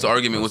part of his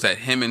argument was that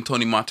him and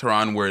Tony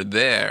Mataran were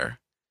there.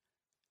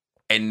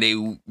 And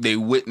they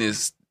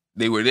witnessed,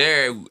 they were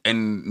there,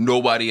 and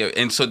nobody,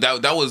 and so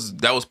that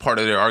was part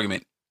of their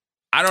argument.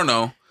 I don't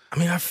know. I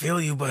mean, I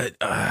feel you, but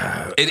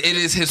it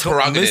is his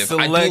prerogative.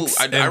 Mr. Lex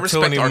I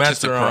respect Tony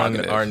artistic Mataran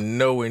prerogative. are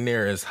nowhere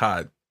near as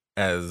hot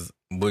as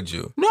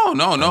Buju. No.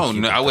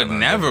 I would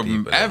never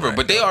ever.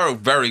 But they are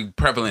very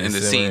prevalent in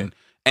the scene.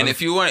 And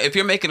if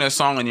you're making a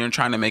song and you're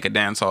trying to make a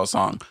dancehall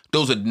song,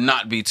 those would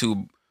not be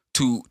two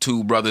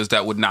brothers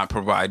that would not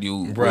provide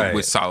you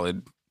with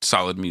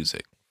solid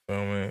music.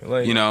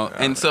 Like, you know,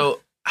 and so,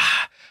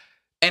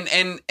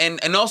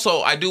 and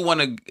also I do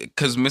want to,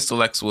 because Mr.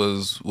 Lex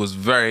was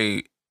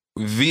very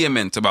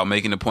vehement about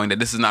making the point that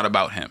this is not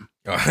about him.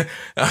 I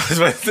was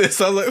about to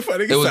say,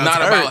 funny. It was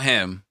not about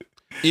him.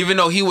 Even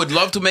though he would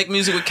love to make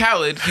music with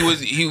Khaled,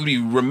 he would be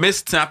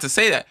remiss not to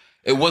say that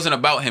it wasn't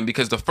about him,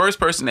 because the first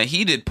person that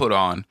he did put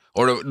on,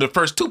 or the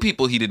first two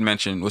people he did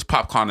mention, was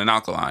Popcorn and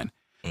Alkaline.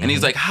 And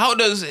he's like, how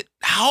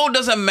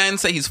does a man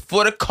say he's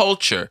for the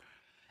culture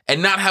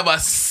and not have a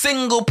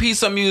single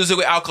piece of music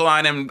with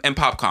Alkaline and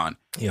Popcorn?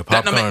 Yeah,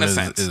 that don't make no is,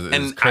 sense. Is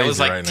and I was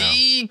like,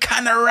 he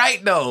kind of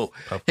right though.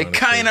 He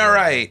kind of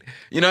right.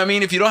 You know what I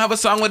mean? If you don't have a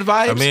song with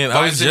vibes, I mean, vibes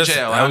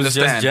I was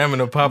just jamming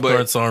a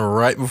Popcorn song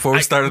right before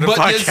we started the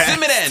podcast.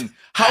 But then,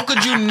 how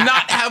could you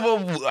not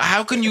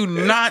how can you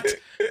not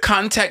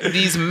contact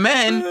these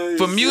men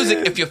for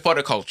music if you're for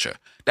the culture?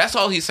 That's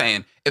all he's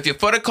saying. If you're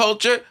for the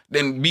culture,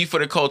 then be for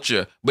the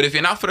culture. But if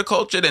you're not for the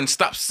culture, then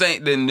stop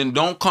saying. Then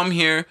don't come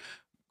here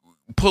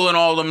pulling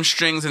all them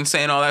strings and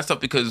saying all that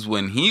stuff. Because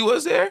when he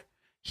was there,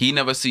 he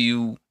never see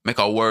you make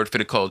a word for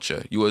the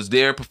culture. You was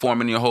there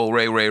performing your whole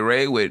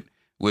Ray with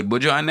with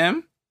Buju and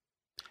them.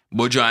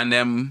 Buju and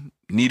them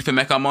need to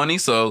make our money,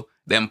 so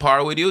them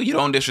par with you. You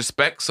don't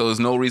disrespect, so there's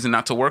no reason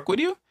not to work with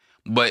you.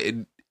 But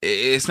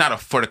it's not a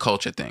for the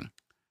culture thing.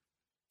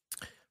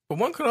 But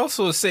one could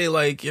also say,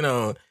 like, you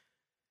know,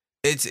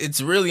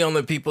 it's really on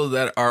the people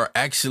that are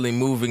actually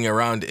moving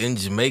around in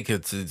Jamaica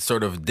to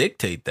sort of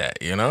dictate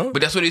that, you know?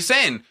 But that's what he's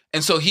saying.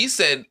 And so he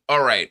said,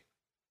 all right,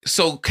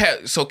 so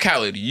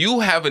Khaled, you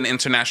have an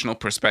international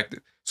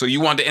perspective. So you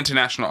want the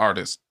international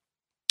artist.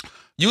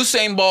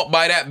 Usain Bolt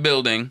buy that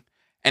building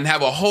and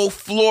have a whole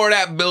floor of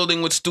that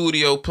building with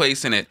studio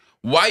place in it.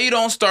 Why you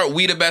don't start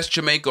We the Best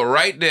Jamaica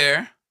right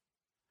there,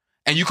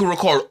 and you can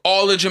record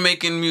all the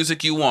Jamaican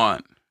music you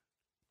want?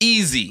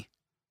 Easy.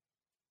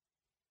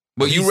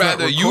 But you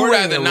rather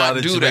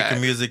not do that.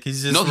 Music.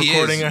 He's just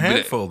recording a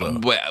handful, though.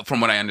 But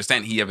from what I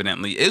understand, he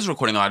evidently is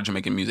recording a lot of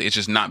Jamaican music. It's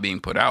just not being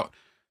put out.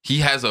 He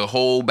has a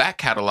whole back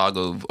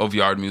catalog of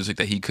yard music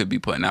that he could be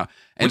putting out.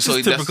 And which so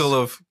is typical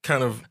of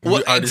kind of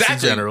artists in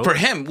general. For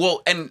him.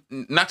 Well, and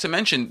not to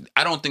mention,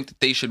 I don't think that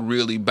they should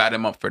really bat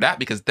him up for that,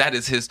 because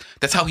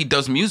that's how he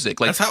does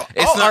music. Like, that's how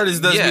all artists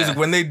does music.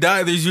 When they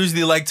die, there's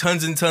usually like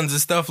tons and tons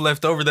of stuff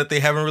left over that they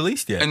haven't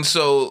released yet. And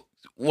so,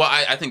 well,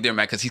 I think they're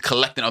mad because he's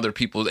collecting other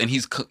people's, and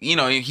he's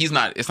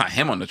not, it's not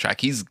him on the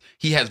track.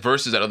 He has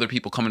verses that other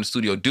people come in the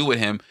studio do with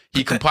him.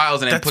 He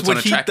compiles and then puts on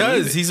a track. That's what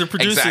he does. He's a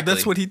producer. Exactly.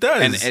 That's what he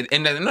does.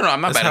 And no, I'm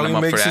not batting him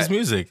up for that. That's how he makes his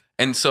music.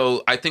 And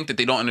so I think that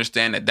they don't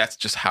understand that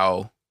that's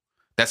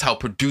how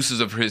producers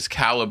of his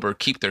caliber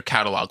keep their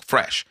catalog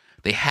fresh.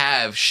 They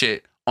have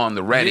shit on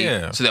the ready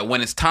so that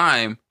when it's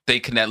time, they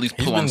can at least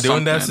pull on something. He's been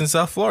doing that since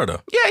South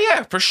Florida.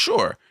 Yeah, for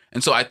sure.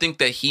 And so I think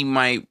that he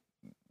might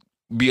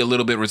be a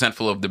little bit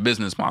resentful of the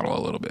business model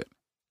a little bit,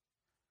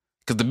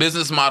 because the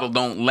business model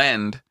don't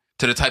lend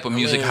to the type of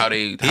music how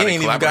they ain't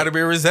even got to be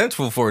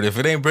resentful for it. If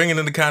it ain't bringing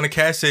in the kind of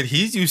cash that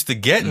he's used to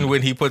getting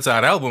when he puts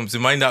out albums, it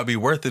might not be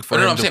worth it for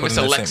him. I'm saying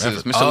Mr. Lex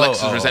is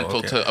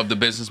resentful of the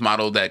business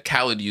model that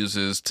Khaled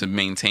uses to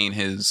maintain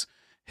his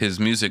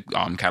music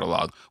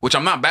catalog, which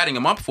I'm not batting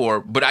him up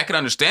for, but I can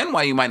understand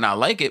why you might not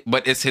like it.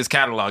 But it's his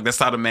catalog. That's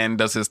how the man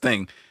does his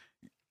thing.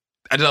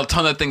 I did a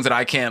ton of things that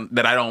I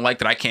don't like,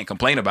 that I can't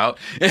complain about.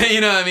 You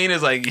know what I mean?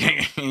 It's like,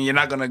 you're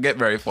not going to get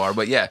very far.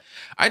 But yeah,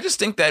 I just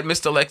think that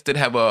Mr. Lex did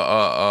have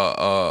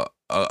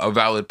a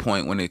valid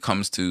point when it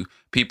comes to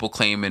people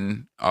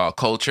claiming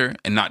culture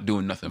and not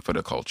doing nothing for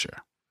the culture,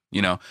 you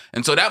know?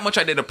 And so that much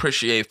I did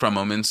appreciate from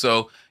him. And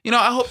so, you know,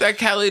 I hope that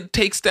Khaled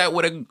takes that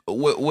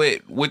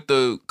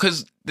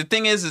because the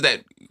thing is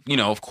that, you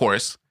know, of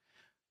course,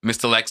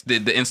 Mr. Lex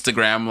did the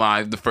Instagram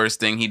live. The first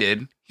thing he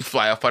did, he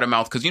fly off at the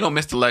mouth. Because, you know,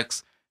 Mr.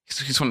 Lex,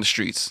 he's from the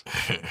streets.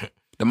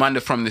 The man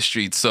from the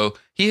streets. So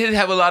he did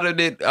have a lot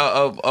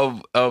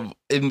of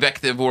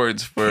invective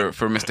words for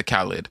Mr.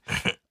 Khaled.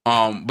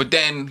 But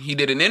then he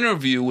did an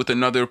interview with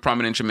another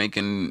prominent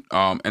Jamaican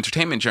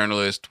entertainment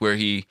journalist where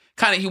he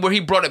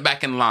brought it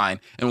back in line.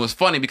 And it was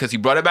funny because he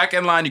brought it back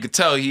in line. You could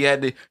tell he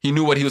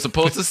knew what he was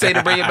supposed to say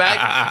to bring it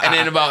back. And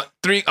then about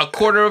a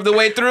quarter of the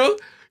way through,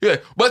 yeah,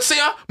 but see,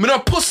 me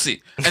not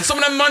pussy, and some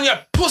of them money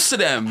I pussy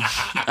them.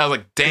 I was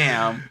like,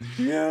 damn.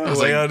 Yeah, I was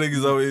like,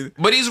 niggas always.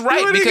 But he's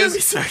right because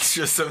he's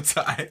extra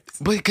sometimes.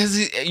 But because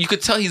you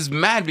could tell he's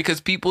mad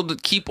because people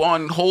keep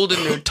on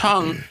holding their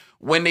tongue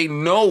when they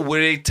know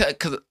where they tell.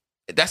 Because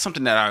that's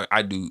something that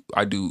I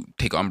do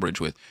take umbrage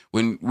with.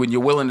 When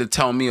you're willing to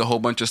tell me a whole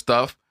bunch of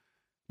stuff,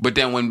 but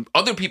then when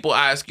other people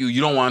ask you,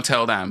 you don't want to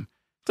tell them.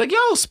 It's like,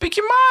 yo, speak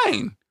your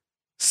mind.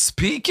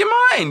 Speak your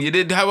mind. You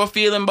did have a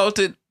feeling about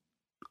it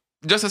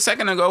just a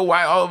second ago.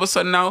 Why all of a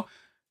sudden now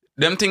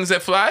them things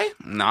that fly?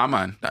 Nah,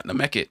 man, not to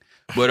make it.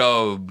 But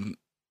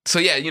so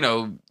yeah, you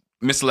know,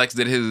 Mr. Lex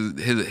did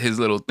his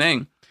little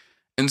thing,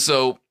 and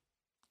so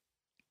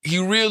he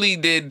really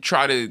did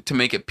try to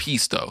make it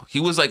peace. Though he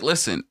was like,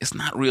 listen, it's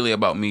not really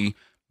about me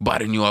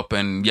butting you up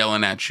and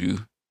yelling at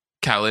you,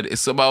 Khaled.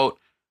 It's about,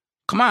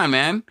 come on,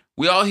 man.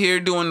 We all here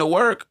doing the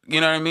work.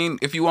 You know what I mean?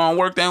 If you want to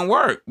work, then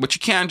work. But you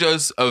can't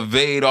just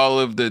evade all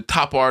of the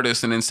top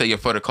artists and then say you're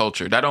for the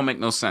culture. That don't make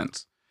no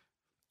sense.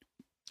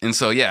 And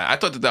so, yeah, I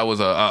thought that was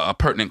a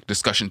pertinent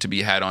discussion to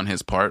be had on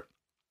his part.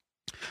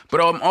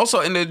 But also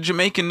in the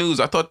Jamaican news,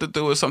 I thought that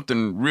there was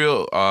something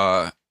real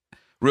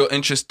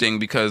interesting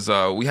because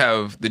we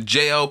have the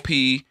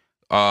JLP,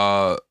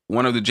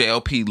 one of the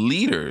JLP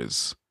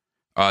leaders,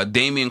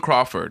 Damian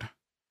Crawford,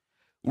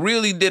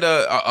 really did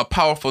a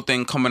powerful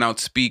thing coming out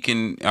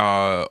speaking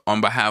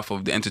on behalf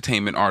of the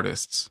entertainment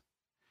artists.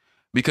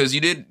 Because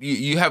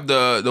you have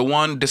the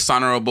one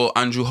dishonorable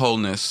Andrew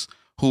Holness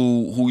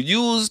who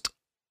used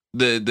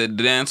the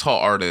dance hall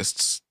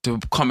artists to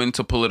come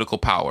into political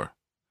power.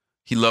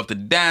 He loved to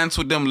dance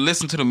with them,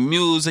 listen to the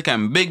music,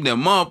 and big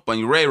them up,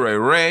 and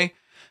Ray.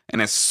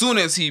 And as soon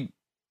as he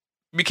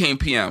became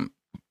PM,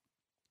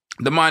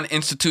 the man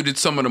instituted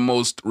some of the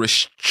most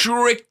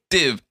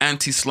restrictive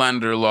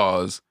anti-slander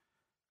laws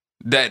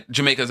that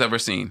Jamaica's ever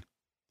seen.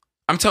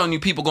 I'm telling you,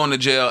 people going to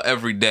jail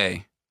every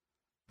day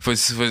for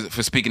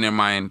speaking their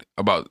mind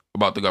about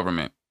the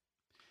government.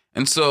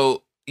 And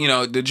so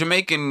the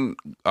Jamaican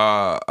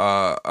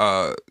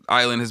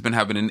island has been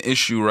having an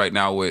issue right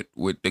now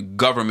with the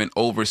government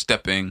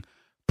overstepping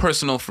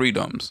personal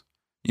freedoms.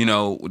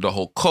 The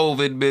whole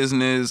COVID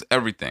business,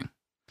 everything.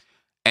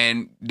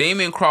 And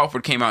Damian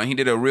Crawford came out and he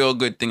did a real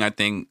good thing, I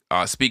think,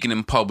 speaking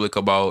in public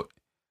about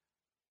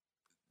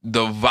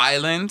the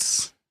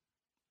violence,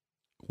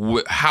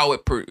 how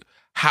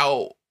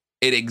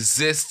it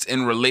exists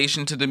in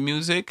relation to the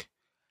music,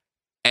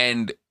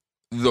 and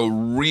the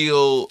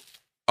real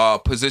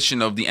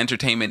position of the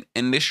entertainment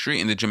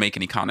industry in the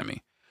Jamaican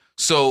economy.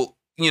 So,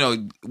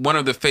 one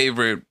of the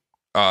favorite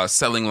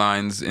selling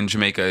lines in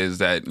Jamaica is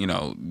that,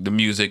 the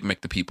music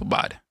make the people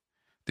bad.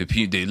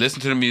 They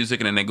listen to the music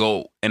and then they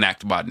go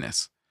enact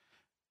badness.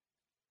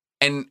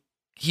 And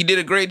he did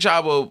a great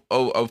job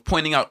of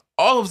pointing out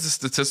all of the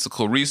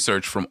statistical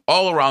research from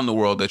all around the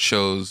world that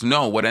shows,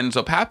 no, what ends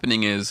up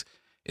happening is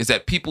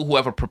that people who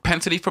have a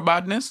propensity for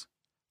badness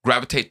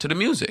gravitate to the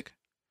music.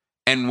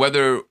 And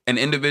whether an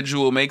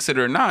individual makes it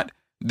or not,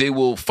 they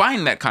will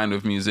find that kind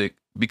of music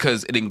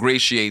because it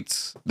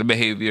ingratiates the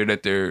behavior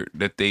that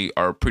they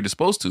are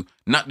predisposed to,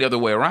 not the other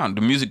way around.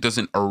 The music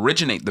doesn't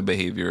originate the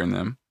behavior in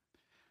them.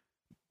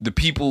 The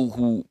people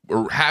who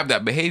have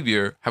that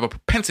behavior have a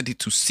propensity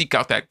to seek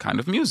out that kind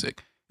of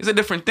music. It's a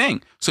different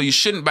thing. So you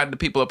shouldn't bad the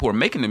people up who are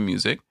making the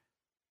music.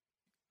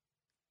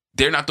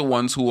 They're not the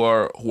ones who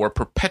are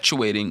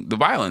perpetuating the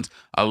violence.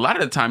 A lot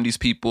of the time, these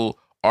people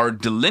are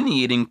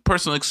delineating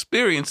personal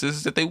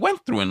experiences that they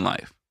went through in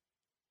life.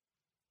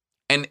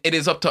 And it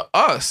is up to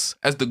us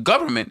as the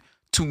government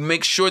to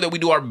make sure that we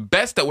do our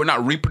best that we're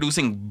not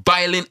reproducing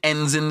violent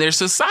ends in their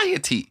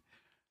society.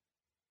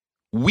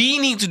 We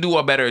need to do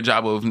a better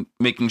job of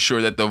making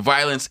sure that the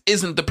violence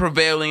isn't the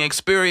prevailing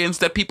experience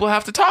that people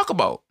have to talk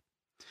about.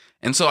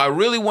 And so I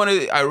really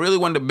wanted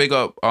to big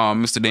up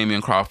Mr.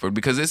 Damian Crawford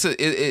because it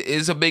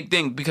is a big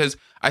thing, because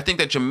I think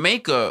that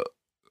Jamaica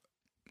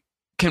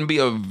can be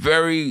a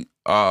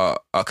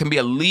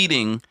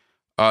leading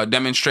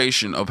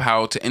demonstration of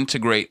how to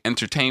integrate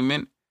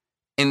entertainment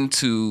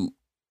into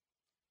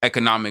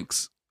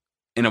economics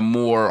in a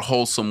more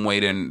wholesome way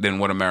than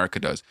what America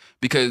does.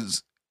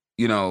 Because,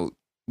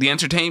 the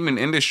entertainment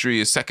industry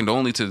is second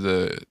only to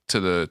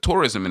the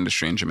tourism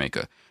industry in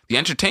Jamaica. The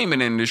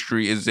entertainment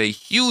industry is a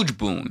huge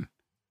boon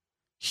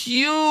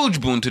to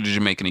the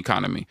Jamaican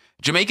economy.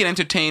 Jamaican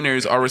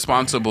entertainers are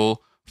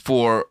responsible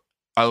for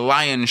a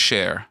lion's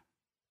share.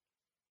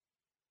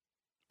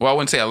 Well, I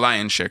wouldn't say a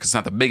lion's share because it's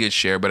not the biggest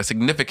share, but a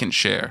significant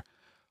share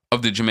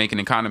of the Jamaican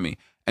economy.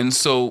 And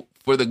so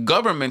for the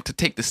government to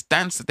take the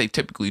stance that they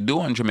typically do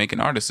on Jamaican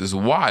artists is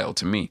wild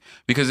to me,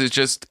 because it's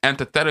just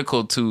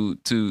antithetical to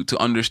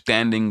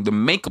understanding the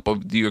makeup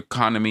of the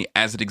economy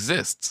as it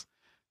exists.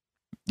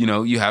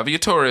 You have your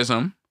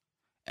tourism,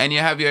 and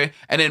and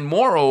then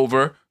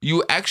moreover,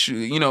 you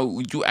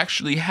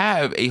actually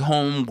have a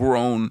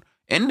homegrown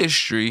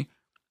industry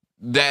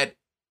that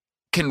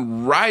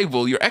can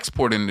rival your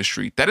export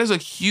industry. That is a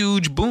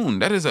huge boon.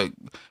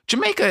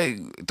 Jamaica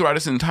throughout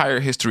its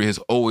entire history has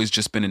always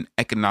just been an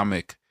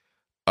economic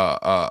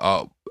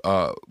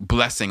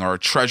blessing or a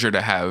treasure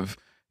to have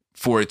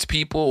for its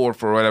people or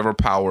for whatever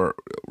power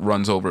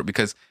runs over it,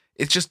 because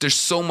it's just, there's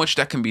so much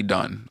that can be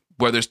done,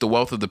 whether it's the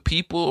wealth of the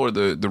people or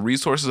the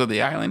resources of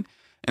the island.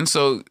 And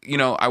so,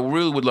 I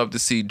really would love to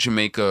see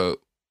Jamaica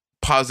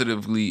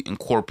positively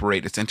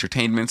incorporate its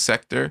entertainment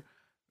sector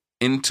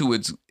into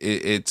its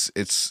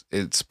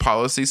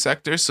policy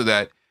sector so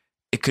that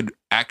it could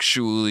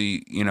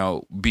actually,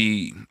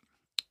 be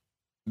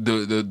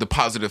the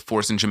positive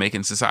force in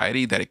Jamaican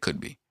society that it could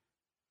be.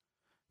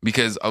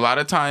 Because a lot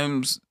of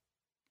times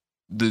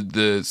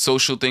the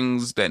social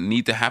things that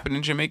need to happen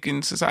in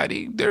Jamaican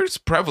society, they're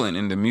prevalent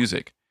in the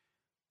music.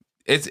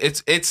 It's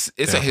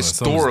a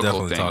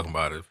historical thing. Talking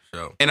about it for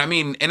sure. And I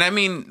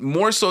mean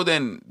more so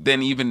than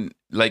even,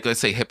 like, let's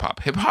say hip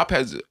hop. Hip hop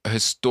has a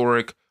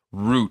historic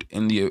root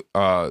in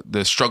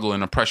the struggle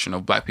and oppression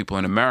of Black people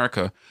in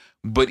America,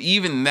 but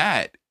even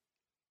that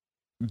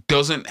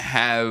doesn't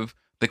have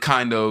the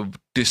kind of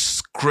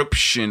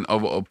description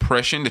of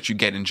oppression that you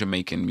get in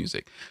Jamaican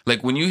music.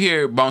 Like when you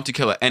hear Bounty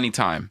Killer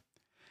anytime,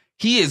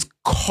 he is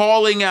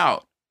calling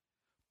out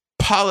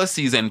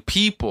policies and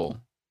people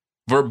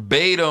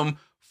verbatim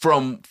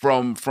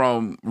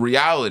from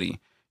reality.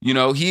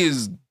 He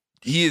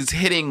is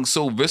hitting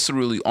so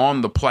viscerally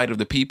on the plight of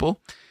the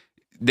people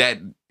that,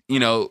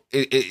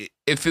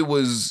 if it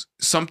was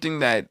something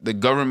that the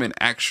government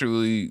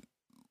actually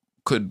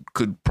could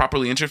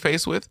properly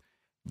interface with,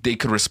 they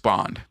could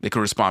respond. They could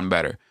respond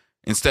better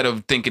instead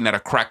of thinking that a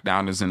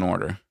crackdown is in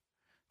order.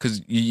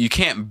 Because you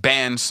can't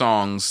ban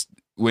songs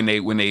when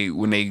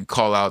they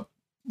call out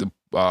the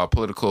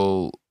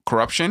political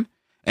corruption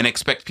and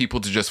expect people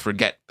to just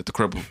forget that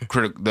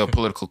the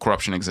political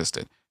corruption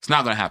existed. It's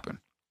not going to happen.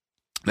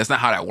 That's not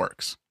how that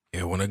works.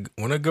 Yeah,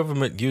 when a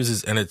government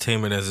uses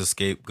entertainment as a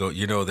scapegoat,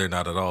 you know they're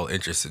not at all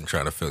interested in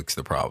trying to fix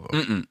the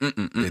problem.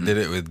 They did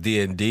it with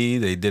D&D.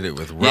 They did it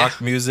with rock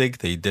music.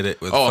 They did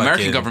it with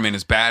American government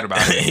is bad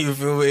about it. You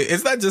feel me?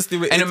 It's not just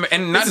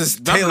and not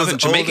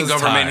Jamaican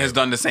government has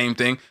done the same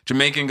thing.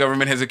 Jamaican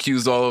government has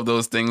accused all of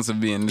those things of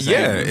being the same.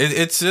 Yeah,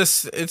 it's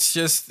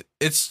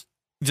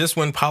just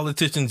when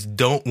politicians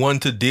don't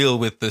want to deal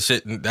with the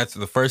shit, and that's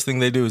the first thing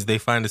they do is they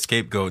find a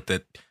scapegoat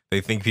that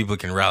they think people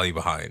can rally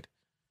behind.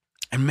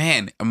 And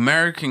man,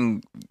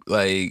 American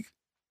like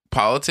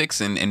politics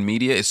and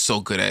media is so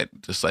good at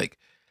just like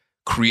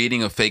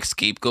creating a fake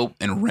scapegoat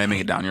and ramming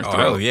it down your throat.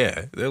 Oh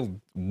yeah, they'll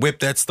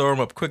whip that storm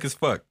up quick as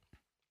fuck.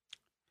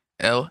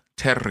 El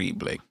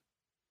terrible.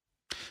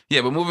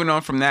 Yeah, but moving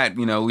on from that,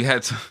 we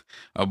had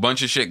a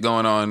bunch of shit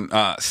going on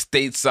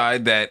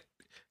stateside that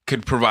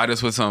could provide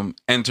us with some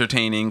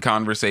entertaining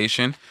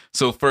conversation.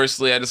 So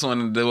firstly, I just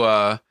wanted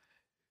to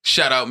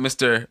shout out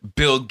Mr.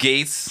 Bill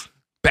Gates,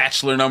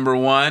 Bachelor number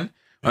 1.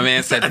 My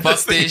man said, fuck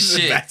this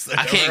shit.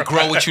 I can't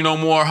grow with you no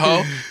more,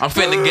 ho. I'm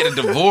finna get a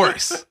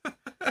divorce.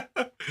 I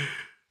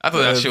thought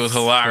that shit was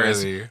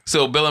hilarious. Crazy.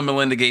 So Bill and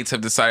Melinda Gates have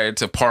decided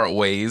to part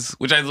ways,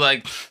 which I was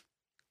like,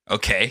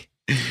 okay.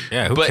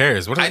 Yeah, who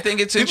cares? I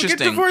think it's interesting.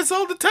 People get divorced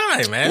all the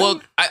time, man.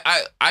 Well,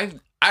 I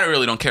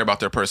really don't care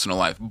about their personal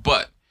life,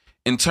 but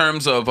in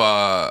terms of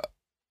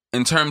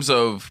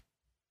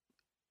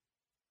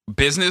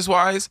business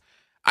wise,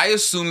 I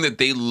assume that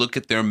they look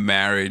at their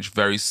marriage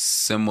very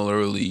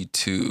similarly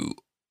to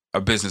a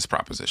business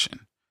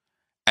proposition.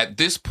 At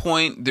this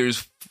point,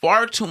 there's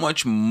far too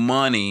much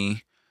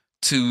money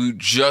to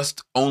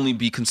just only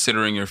be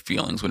considering your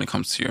feelings when it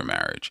comes to your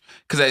marriage.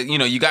 Because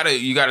you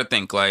gotta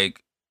think,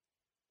 like,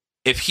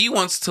 if he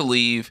wants to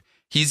leave,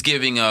 he's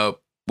giving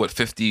up what,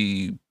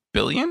 50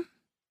 billion,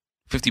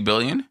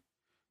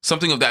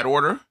 something of that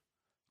order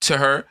to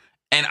her,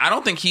 and I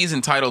don't think he's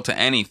entitled to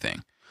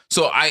anything.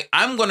 So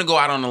I'm going to go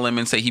out on a limb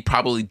and say he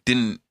probably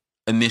didn't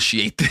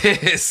initiate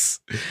this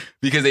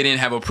because they didn't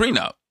have a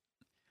prenup.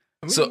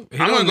 So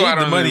I'm going to go out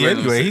on the money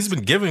anyway. He's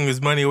been giving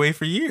his money away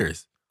for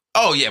years.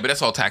 Oh yeah, but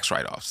that's all tax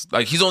write-offs.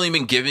 Like, he's only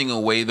been giving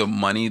away the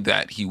money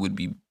that he would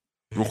be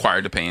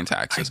required to pay in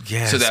taxes.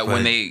 Guess,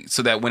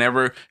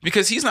 whenever,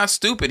 because he's not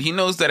stupid, he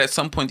knows that at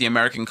some point the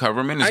American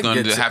government is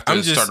going to have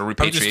to start a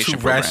repatriation I'm just too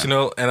program.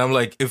 Rational, and I'm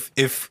like,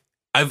 if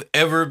I've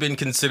ever been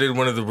considered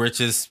one of the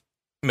richest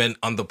men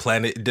on the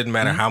planet, it didn't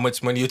matter how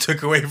much money you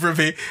took away from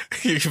me.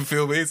 You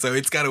feel me? So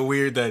it's kind of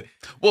weird that.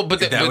 Well, but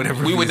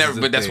we would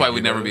never. But that's why we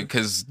never,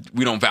 because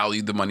we don't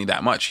value the money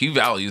that much. He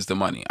values the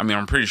money. I mean,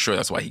 I'm pretty sure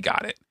that's why he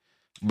got it.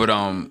 But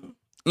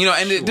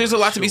there's a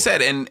lot to be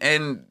said,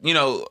 and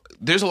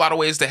there's a lot of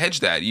ways to hedge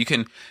that.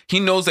 He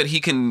knows that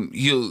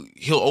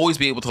he'll always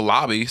be able to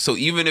lobby. So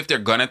even if they're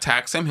gonna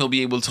tax him, he'll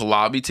be able to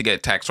lobby to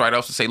get tax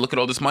write-offs to say, look at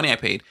all this money I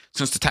paid.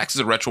 Since the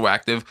taxes are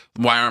retroactive,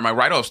 why aren't my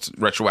write-offs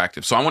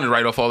retroactive? So I want to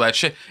write off all that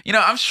shit.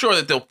 I'm sure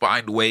that they'll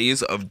find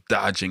ways of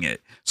dodging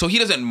it. So he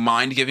doesn't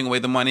mind giving away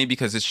the money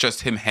because it's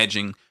just him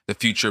hedging the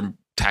future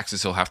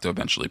taxes he'll have to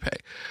eventually pay.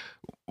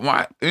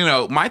 My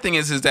thing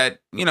is that,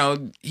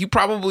 he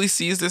probably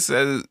sees this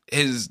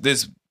as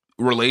this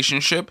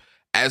relationship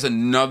as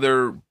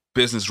another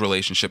business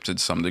relationship to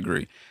some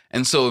degree.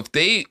 And so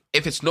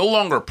if it's no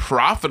longer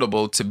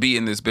profitable to be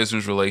in this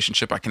business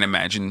relationship, I can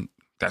imagine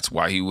that's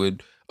why he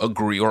would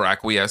agree or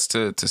acquiesce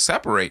to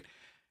separate.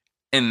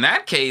 In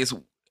that case,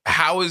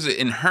 how is it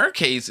in her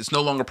case, it's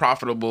no longer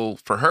profitable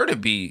for her to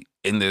be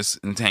in this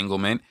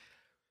entanglement?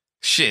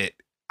 Shit.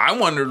 I'm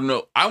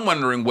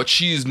wondering what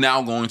she's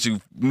now going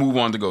to move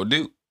on to go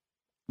do,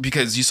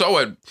 because you saw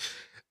what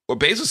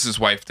Bezos'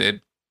 wife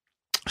did.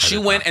 She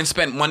went and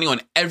spent money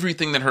on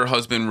everything that her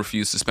husband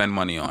refused to spend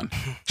money on.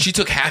 She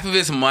took half of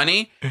his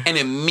money and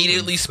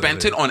immediately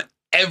spent it on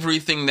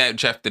everything that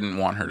Jeff didn't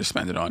want her to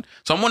spend it on.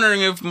 So I'm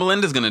wondering if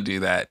Melinda's going to do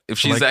that, if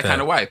she's that kind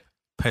of wife.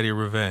 Petty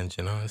revenge,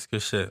 it's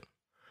good shit.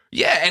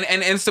 Yeah,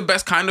 and it's the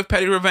best kind of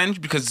petty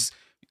revenge because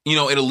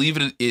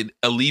it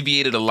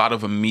alleviated a lot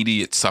of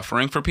immediate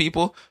suffering for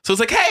people. So it's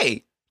like,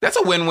 hey, that's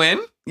a win-win.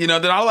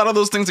 Not a lot of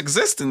those things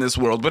exist in this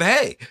world, but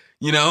hey,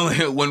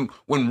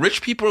 when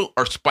rich people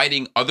are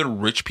spiting other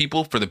rich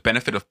people for the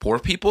benefit of poor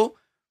people,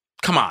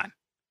 come on.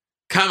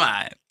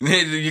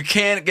 You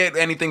can't get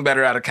anything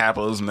better out of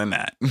capitalism than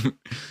that.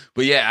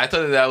 But yeah, I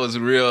thought that was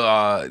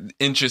real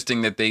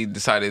interesting that they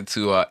decided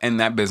to end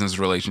that business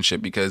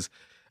relationship, because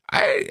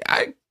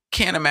I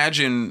can't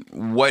imagine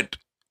what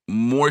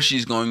more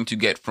she's going to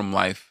get from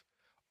life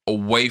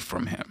away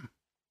from him.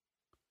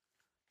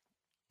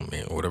 I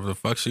mean, whatever the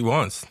fuck she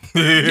wants.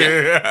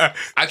 Yeah.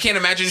 I can't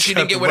imagine she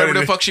didn't get whatever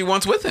the fuck she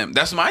wants with him.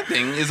 That's my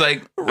thing. Is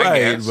like,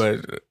 right,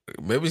 but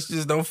maybe she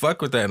just don't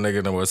fuck with that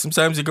nigga no more.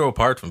 Sometimes you go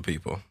apart from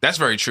people. That's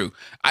very true.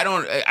 I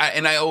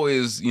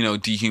always,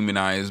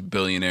 dehumanize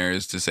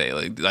billionaires to say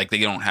like they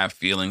don't have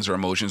feelings or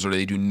emotions, or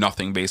they do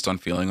nothing based on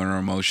feeling or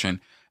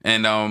emotion.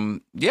 And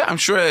I'm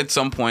sure at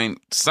some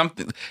point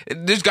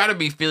there's got to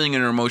be feeling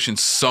and emotion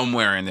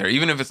somewhere in there,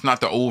 even if it's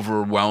not the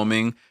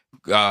overwhelming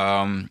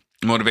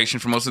motivation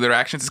for most of their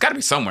actions? It's got to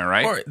be somewhere,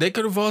 right? Or they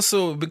could have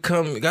also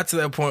got to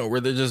that point where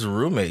they're just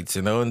roommates,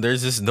 and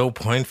there's just no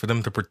point for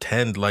them to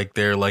pretend like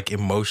they're like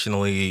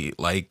emotionally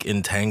like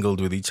entangled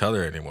with each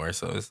other anymore.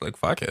 So it's like,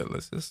 fuck it,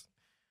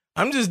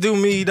 I'm just do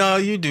me,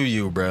 dog. You do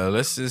you, bro.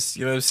 Let's just,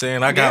 you know what I'm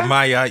saying? I got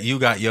my yacht, you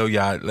got your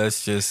yacht.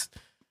 Let's just.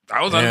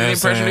 I was under the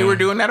impression they were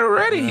doing that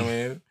already. You know what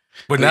I mean?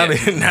 But now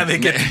they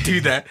get to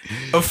do that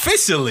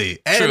officially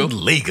and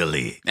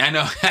legally. I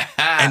know.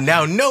 And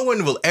now no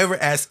one will ever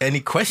ask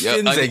any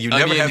questions, and you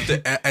never have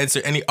to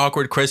answer any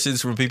awkward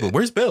questions from people.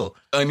 Where's Bill?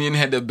 Onion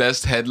had the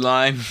best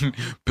headline.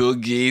 Bill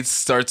Gates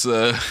starts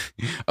a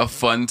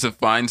fund to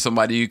find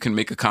somebody who can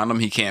make a condom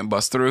he can't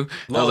bust through.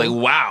 I was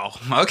like, wow,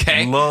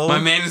 okay. My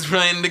man is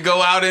planning to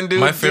go out and do.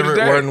 My favorite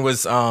one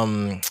was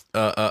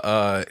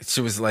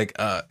she was like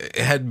it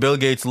had Bill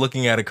Gates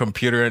looking at a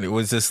computer, and it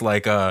was just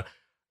like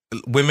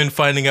women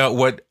finding out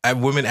what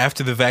women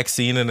after the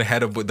vaccine, and it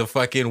had the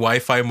fucking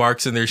Wi-Fi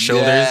marks in their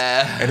shoulders,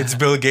 and it's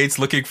Bill Gates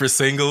looking for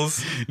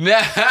singles. No.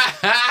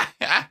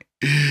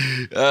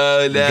 You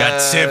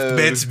got chipped,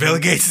 bitch. Bill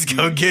Gates is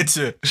gonna get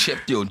you.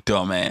 Chipped your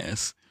dumb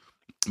ass.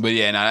 But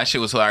yeah, that shit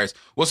was hilarious.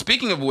 Well,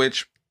 speaking of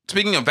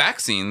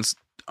vaccines,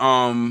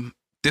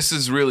 this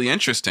is really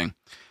interesting.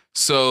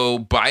 So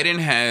Biden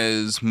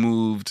has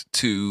moved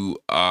to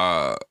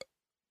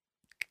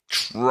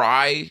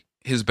try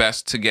his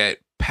best to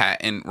get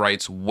patent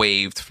rights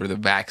waived for the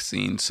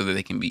vaccine so that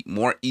they can be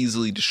more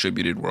easily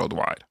distributed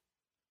worldwide.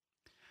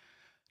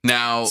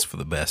 Now, it's for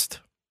the best.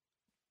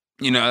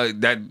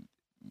 That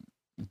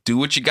do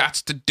what you got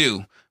to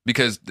do,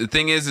 because the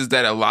thing is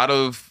that a lot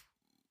of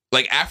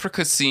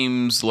Africa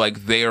seems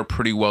like they are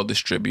pretty well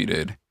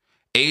distributed.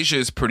 Asia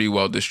is pretty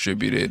well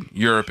distributed.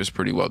 Europe is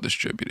pretty well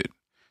distributed.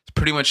 It's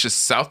pretty much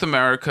just South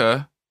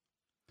America.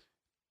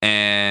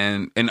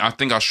 And I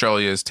think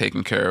Australia is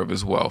taken care of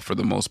as well for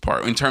the most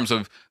part, in terms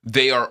of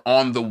they are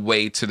on the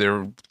way to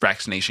their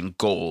vaccination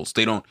goals.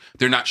 They're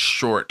not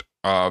short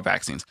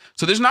vaccines.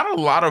 So there's not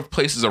a lot of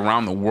places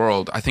around the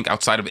world, I think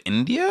outside of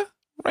India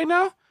right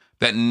now,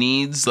 that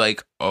needs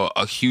like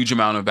a huge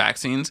amount of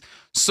vaccines.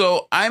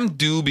 So I'm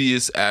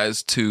dubious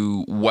as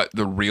to what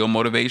the real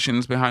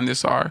motivations behind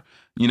this are.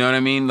 You know what I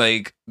mean?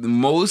 Like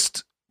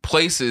most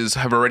places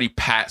have already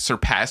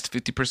surpassed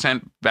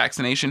 50%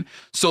 vaccination.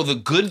 So the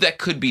good that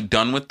could be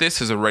done with this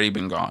has already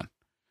been gone.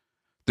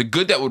 The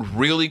good that would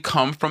really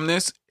come from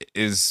this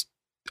is,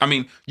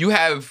 you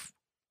have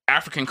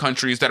African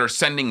countries that are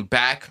sending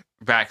back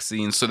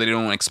vaccines so they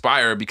don't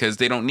expire because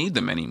they don't need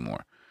them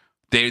anymore.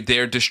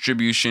 Their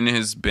distribution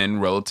has been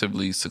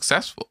relatively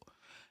successful.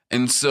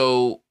 And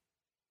so,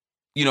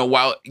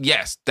 while,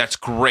 yes, that's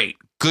great.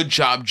 Good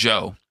job,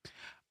 Joe.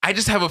 I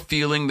just have a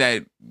feeling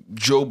that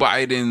Joe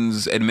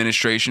Biden's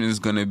administration is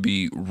going to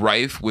be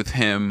rife with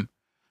him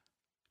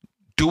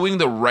doing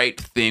the right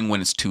thing when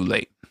it's too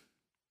late.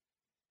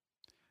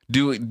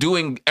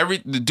 Doing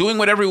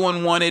what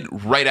everyone wanted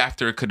right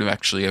after it could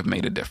actually have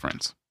made a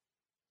difference.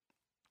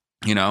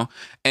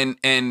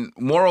 And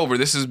moreover,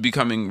 this is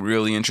becoming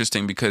really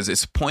interesting because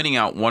it's pointing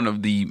out one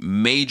of the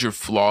major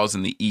flaws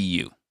in the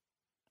EU.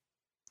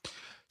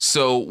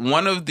 So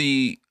one of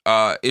the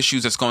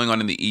issues that's going on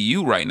in the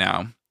EU right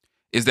now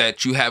is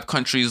that you have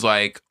countries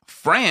like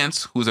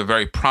France, who's a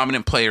very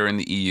prominent player in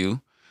the EU,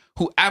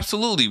 who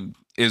absolutely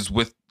is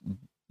with,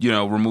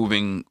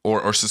 removing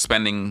or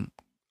suspending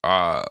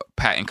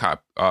vaccine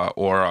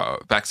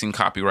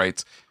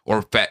copyrights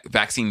or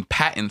vaccine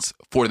patents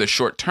for the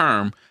short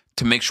term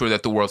to make sure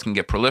that the world can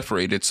get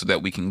proliferated so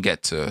that we can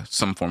get to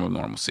some form of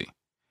normalcy.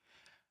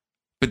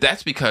 But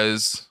that's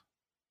because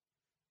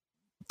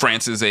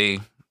France is a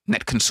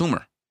net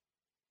consumer.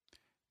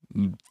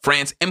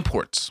 France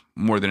imports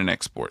more than it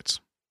exports.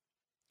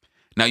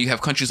 Now you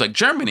have countries like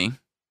Germany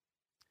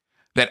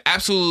that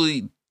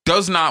absolutely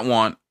does not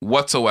want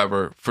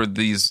whatsoever for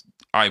these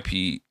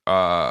IP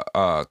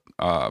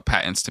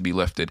patents to be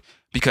lifted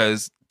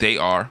because they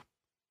are,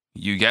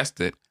 you guessed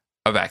it,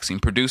 a vaccine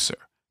producer.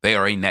 They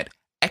are a net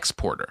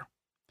exporter.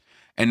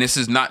 And this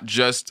is not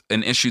just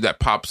an issue that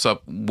pops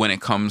up when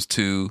it comes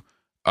to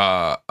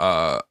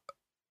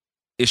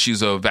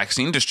issues of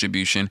vaccine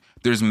distribution.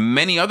 There's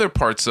many other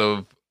parts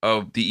of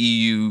the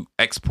EU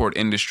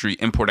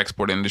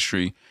import-export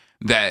industry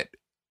that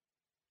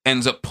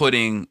ends up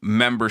putting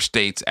member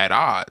states at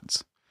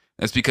odds.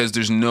 That's because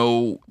there's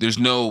no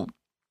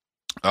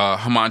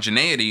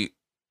homogeneity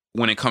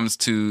when it comes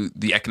to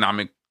the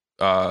economic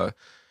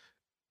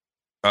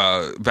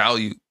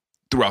value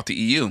throughout the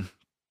EU.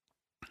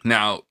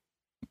 Now,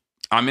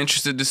 I'm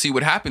interested to see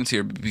what happens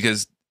here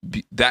because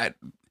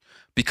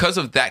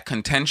of that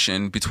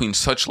contention between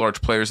such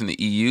large players in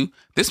the EU,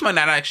 this might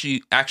not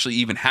actually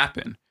even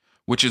happen,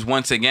 which is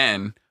once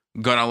again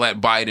gonna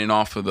let Biden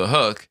off of the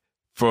hook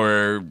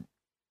for,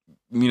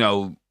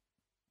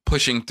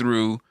 pushing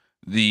through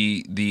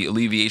the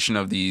alleviation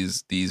of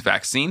these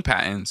vaccine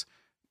patents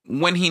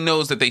when he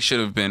knows that they should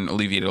have been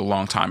alleviated a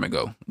long time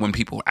ago when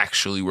people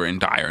actually were in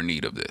dire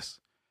need of this.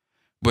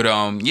 But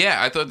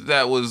I thought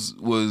that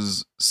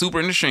was super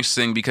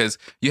interesting because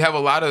you have a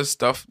lot of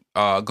stuff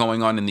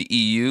going on in the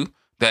EU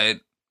that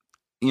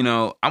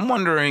I'm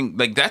wondering,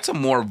 like,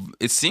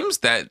 it seems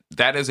that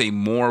is a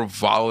more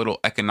volatile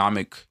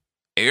economic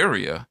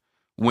area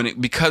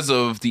because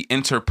of the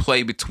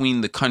interplay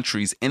between the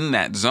countries in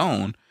that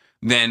zone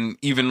than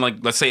even, like,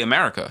 let's say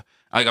America.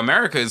 Like,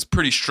 America is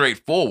pretty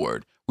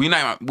straightforward. We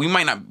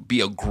might not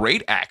be a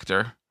great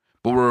actor,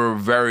 but we're a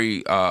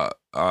very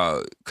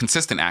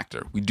consistent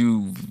actor. We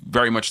do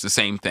very much the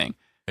same thing.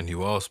 And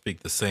you all speak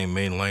the same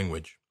main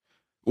language.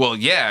 Well,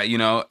 yeah,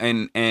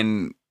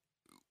 and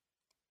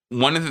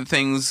one of the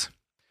things,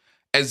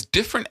 as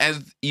different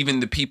as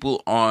even the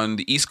people on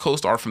the East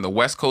Coast are from the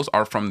West Coast,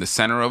 are from the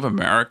center of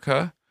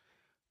America,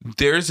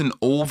 there's an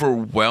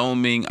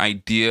overwhelming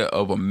idea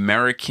of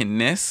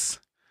Americanness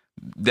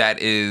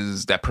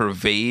that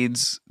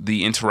pervades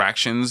the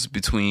interactions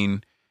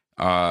between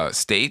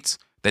states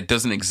that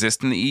doesn't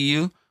exist in the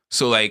EU.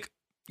 So, like,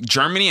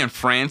 Germany and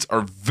France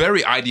are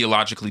very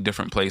ideologically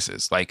different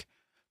places, like,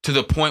 to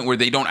the point where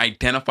they don't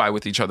identify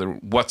with each other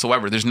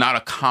whatsoever. There's not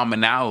a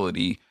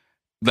commonality.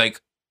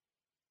 Like,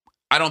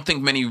 I don't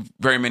think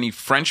very many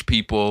French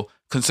people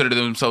consider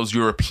themselves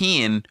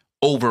European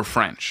over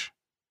French.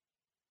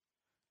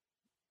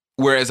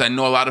 Whereas I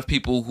know a lot of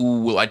people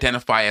who will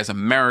identify as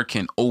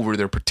American over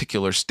their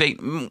particular state,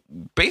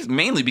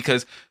 mainly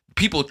because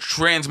people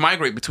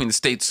transmigrate between the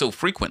states so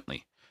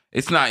frequently.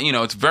 It's not,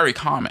 it's very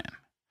common.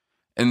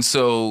 And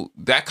so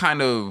that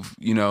kind of,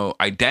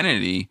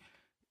 identity,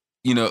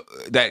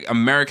 that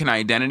American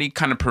identity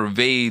kind of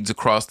pervades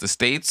across the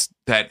states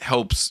that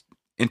helps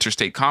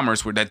interstate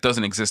commerce, where that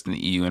doesn't exist in the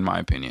EU, in my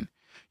opinion.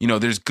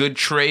 There's good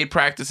trade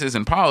practices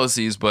and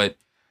policies, but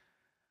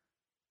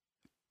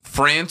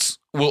France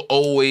will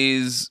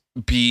always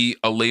be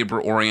a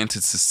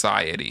labor-oriented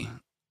society,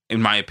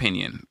 in my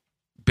opinion,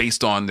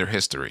 based on their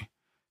history.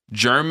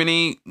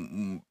 Germany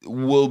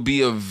will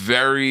be a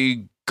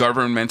very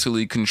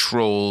governmentally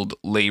controlled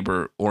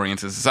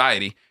labor-oriented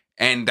society,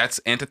 and that's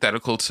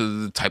antithetical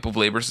to the type of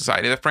labor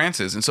society that France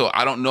is. And so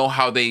I don't know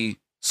how they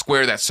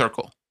square that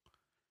circle.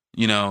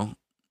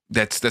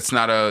 It's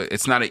not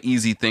an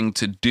easy thing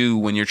to do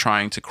when you're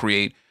trying to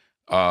create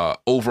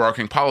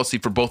overarching policy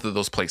for both of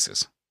those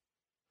places.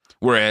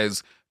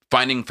 Whereas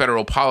finding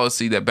federal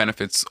policy that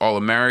benefits all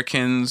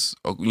Americans,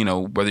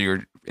 whether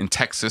you're in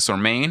Texas or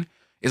Maine,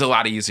 is a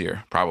lot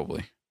easier,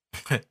 probably.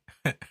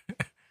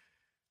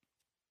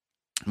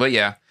 But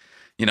yeah,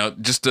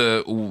 just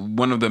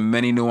one of the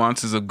many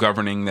nuances of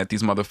governing that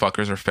these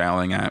motherfuckers are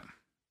failing at.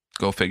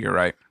 Go figure,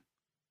 right?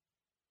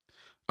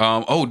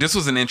 This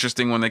was an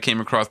interesting one that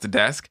came across the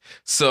desk.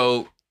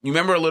 So you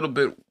remember a little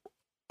bit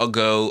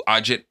ago,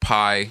 Ajit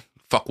Pai,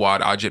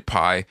 fuckwad Ajit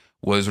Pai,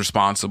 was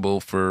responsible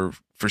for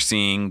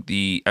seeing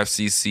the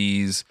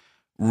FCC's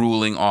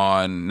ruling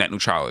on net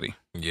neutrality.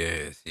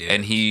 Yes.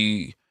 And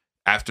he,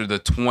 after the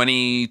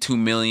 22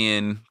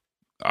 million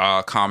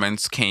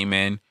comments came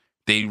in,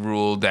 they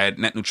ruled that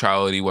net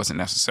neutrality wasn't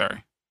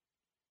necessary.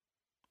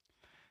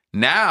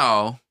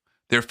 Now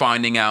they're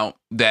finding out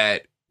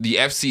that the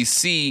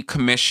FCC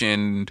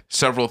commissioned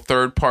several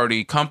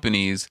third-party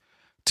companies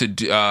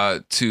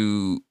to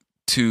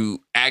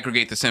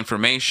aggregate this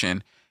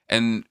information,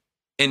 and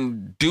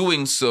in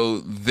doing so,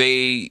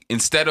 they,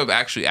 instead of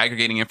actually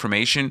aggregating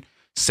information,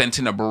 sent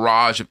in a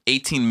barrage of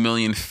 18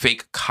 million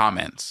fake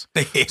comments.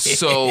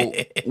 So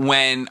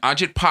when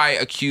Ajit Pai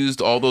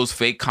accused all those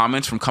fake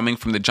comments from coming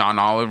from the John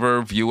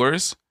Oliver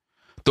viewers,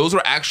 those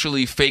were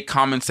actually fake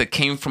comments that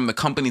came from the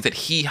companies that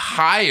he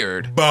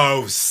hired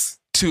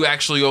to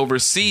actually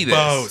oversee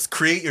this.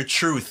 Create your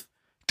truth.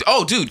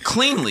 Oh, dude,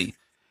 cleanly.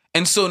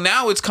 And so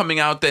now it's coming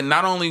out that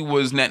not only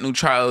was net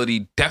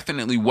neutrality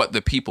definitely what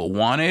the people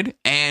wanted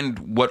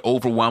and what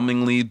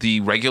overwhelmingly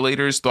the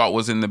regulators thought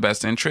was in the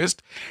best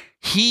interest,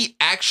 he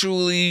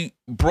actually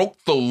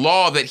broke the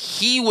law that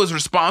he was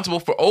responsible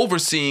for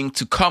overseeing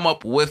to come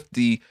up with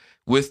the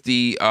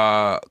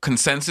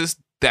consensus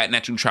that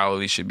net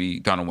neutrality should be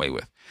done away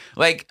with.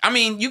 Like, I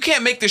mean, you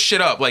can't make this shit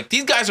up. Like,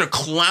 these guys are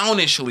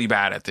clownishly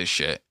bad at this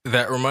shit.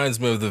 That reminds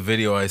me of the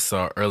video I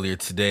saw earlier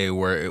today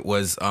where it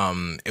was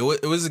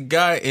a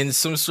guy in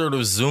some sort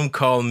of Zoom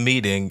call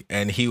meeting,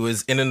 and he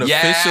was in an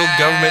official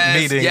government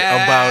meeting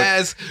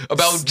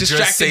about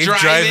distracted safe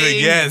driving.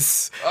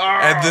 Yes.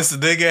 And this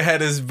nigga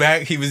had his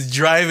back, he was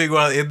driving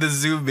while in the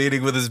Zoom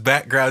meeting with his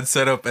background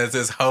set up as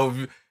his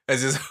home.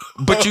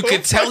 But you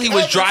could tell he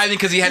was driving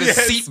because he had his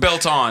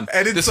seatbelt on.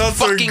 And it's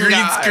also a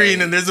green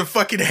screen, and there's a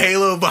fucking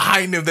halo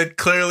behind him that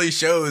clearly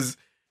shows.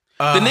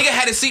 The nigga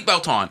had his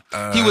seatbelt on.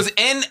 He was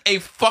in a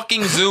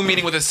fucking Zoom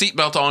meeting with a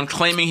seatbelt on,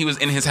 claiming he was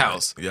in his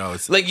house. Do you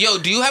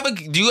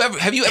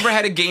have you ever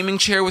had a gaming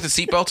chair with a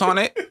seatbelt on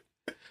it?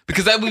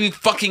 Because that would be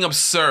fucking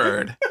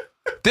absurd.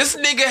 This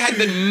nigga had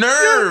the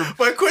nerve.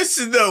 My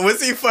question though,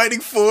 was he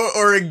fighting for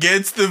or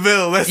against the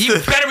bill?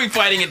 Better be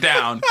fighting it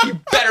down. He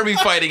better be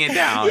fighting it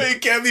down. You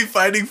can't be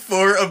fighting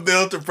for a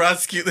bill to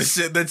prosecute the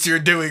shit that you're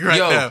doing right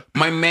now.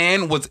 My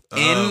man was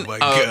in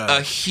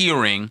a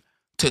hearing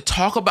to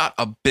talk about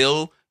a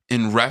bill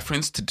in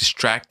reference to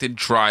distracted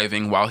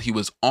driving while he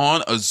was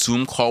on a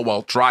Zoom call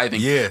while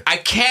driving. Yeah. I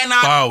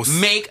cannot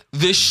make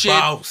this shit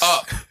up.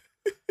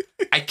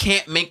 I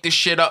can't make this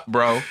shit up,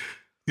 bro.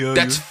 Yo,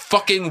 That's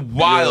fucking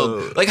wild.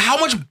 Yo. Like, how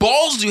much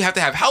balls do you have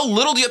to have? How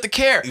little do you have to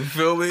care? You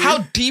feel me? How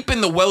deep in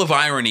the well of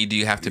irony do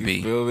you have to be?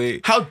 You feel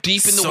me? How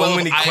deep in the So well of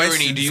many irony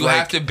questions, do you like-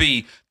 have to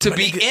be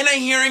in a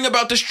hearing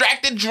about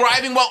distracted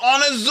driving while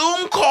on a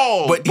Zoom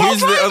call? But while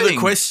here's the other driving?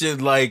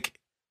 question, like,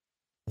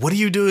 what are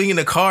you doing in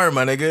the car,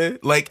 my nigga?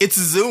 Like, it's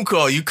a Zoom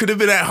call. You could have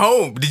been at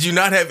home. Did you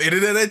not have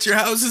internet at your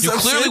house or You some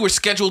clearly shit? were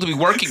scheduled to be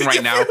working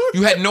right now.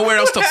 You had nowhere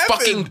else to What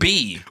fucking happened?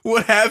 be.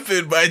 What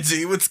happened, my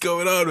G? What's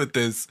going on with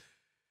this?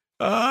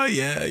 Oh,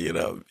 yeah, you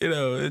know,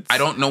 it's... I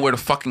don't know where to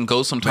fucking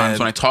go sometimes Man.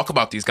 when I talk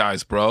about these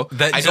guys, bro.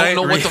 That I don't giant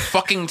know what re- to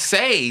fucking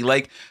say.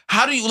 Like,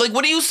 how do you, like,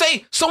 what do you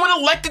say? Someone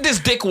elected this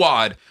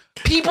dickwad.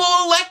 People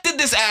elected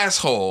this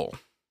asshole.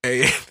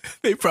 Hey,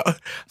 it's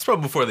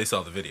probably before they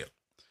saw the video.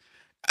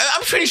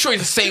 I'm pretty sure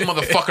he's the same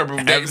motherfucker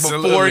that before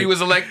Absolutely. he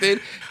was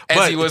elected as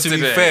But he was to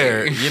today. be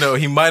fair, you know,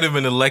 he might have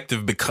been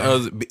elected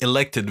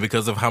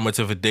because of how much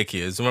of a dick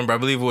he is. Remember, I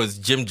believe it was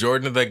Jim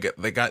Jordan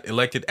that got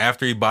elected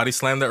after he body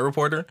slammed that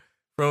reporter.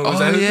 Was Oh,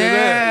 that who did that?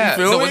 yeah. You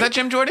feel No, me? was that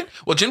Jim Jordan?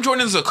 Well, Jim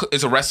Jordan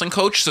is a wrestling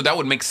coach, so that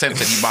would make sense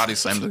that he body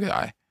slammed the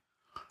guy.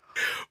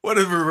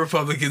 Whatever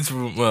Republicans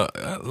from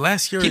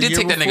last year. He or did year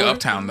take that nigga before?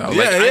 uptown though.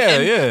 Yeah,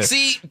 Like, yeah.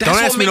 See, that's Don't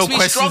what ask me makes no me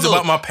questions struggle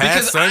about my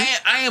past, because son.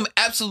 I am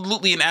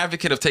absolutely an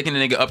advocate of taking a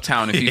nigga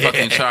uptown if he Yeah.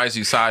 fucking tries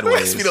you Don't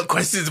sideways. ask me no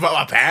questions about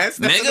my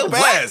past. That's Nigga, in the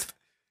what? past.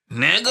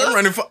 Nigga, I'm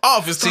running for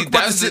office. see, Talk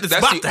about that's the shit that's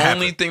that's about the to happen.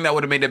 only thing that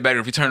would have made it better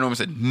if he turned over and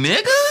said,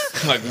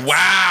 "Nigga," like,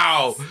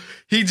 wow,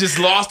 he just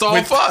lost all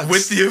fucks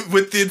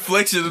with the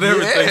inflection and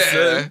everything.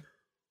 Yeah. Son.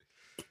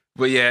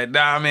 But yeah,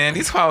 nah, man,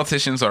 these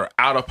politicians are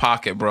out of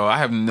pocket, bro. I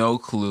have no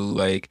clue,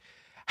 like,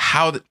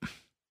 how.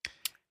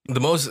 The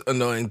most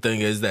annoying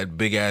thing is that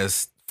big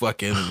ass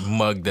fucking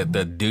mug that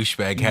the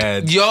douchebag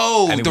had.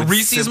 Yo, And he the would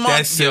Reese's sip mug,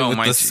 that shit yo, with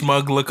my the G.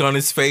 smug look on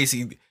his face.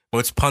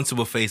 Most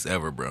punchable face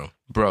ever, bro.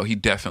 Bro, he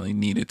definitely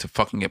needed to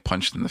fucking get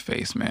punched in the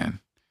face, man.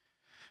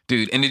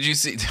 Dude, and did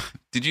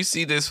you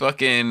see this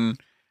fucking,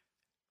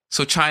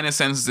 so China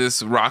sends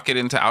this rocket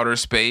into outer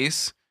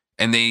space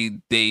and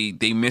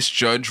they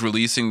misjudge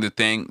releasing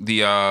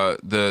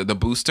the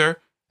booster,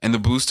 and the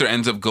booster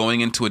ends up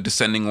going into a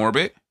descending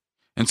orbit.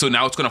 And so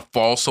now it's going to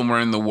fall somewhere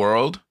in the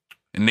world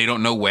and they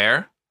don't know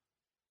where.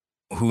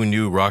 Who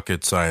knew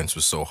rocket science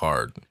was so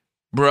hard?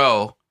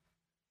 Bro,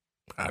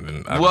 I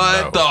didn't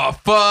what know. the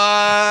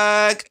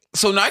fuck?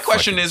 So my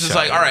question Fucking is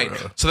like, China, all right,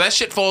 bro. so that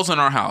shit falls on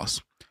our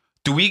house.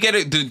 Do we get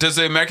it? Does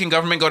the American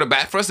government go to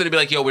bat for us? Did it be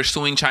like, yo, we're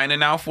suing China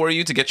now for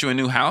you to get you a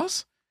new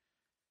house?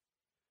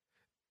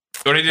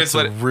 Or they just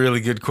That's a really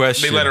good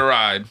question. they let it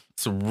ride?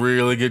 It's a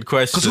really good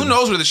question. Because who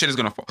knows where the shit is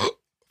gonna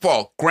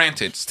fall?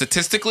 Granted,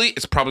 statistically,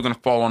 it's probably gonna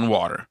fall on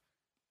water.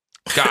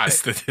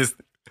 Got it.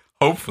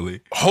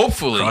 Hopefully.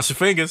 Hopefully. Cross your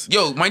fingers.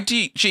 Yo, my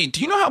G,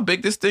 do you know how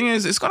big this thing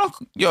is? It's gonna,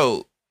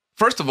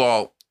 first of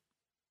all,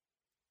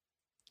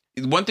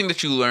 one thing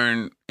that you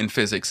learn in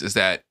physics is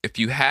that if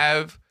you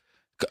have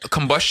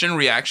combustion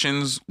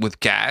reactions with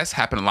gas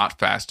happen a lot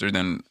faster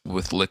than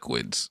with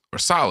liquids or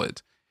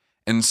solids.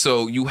 And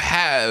so you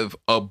have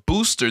a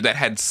booster that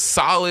had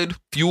solid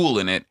fuel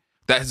in it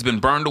that has been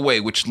burned away,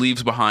 which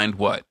leaves behind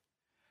what?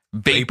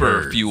 Vapor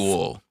Vapors.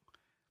 fuel.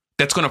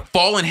 That's going to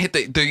fall and hit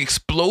the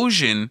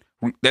explosion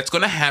that's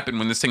going to happen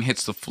when this thing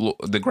hits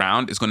the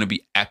ground is going to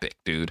be epic,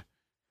 dude.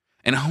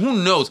 And who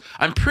knows?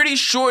 I'm pretty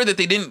sure that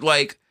they didn't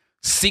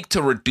seek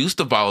to reduce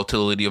the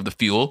volatility of the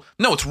fuel.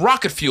 No, it's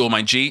rocket fuel,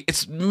 my G.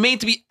 It's made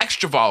to be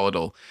extra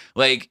volatile.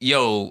 And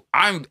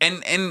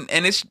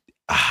it's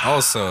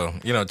Also,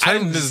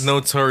 China is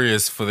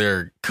notorious for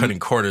their cutting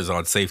corners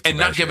on safety and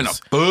not measures. giving a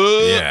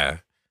fuck. Yeah.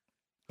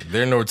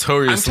 They're I'm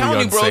notoriously telling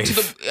you, bro,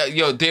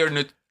 unsafe.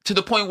 they're to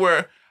the point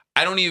where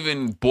I don't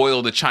even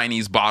boil the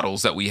Chinese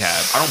bottles that we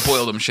have. I don't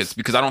boil them shits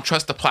because I don't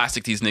trust the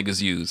plastic these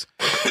niggas use.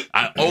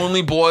 I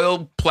only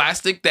boil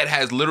plastic that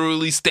has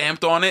literally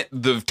stamped on it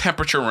the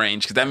temperature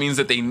range, because that means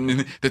that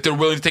they're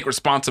willing to take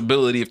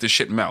responsibility if the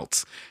shit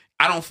melts.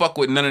 I don't fuck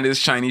with none of this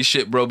Chinese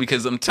shit, bro,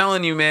 because I'm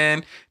telling you,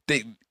 man,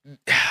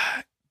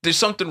 there's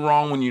something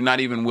wrong when you're not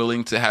even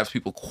willing to have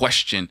people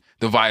question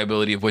the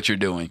viability of what you're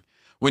doing.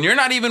 When you're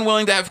not even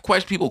willing to have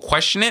people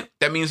question it,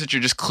 that means that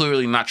you're just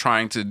clearly not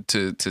trying to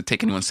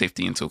take anyone's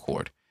safety into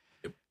accord.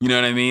 You know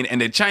what I mean? And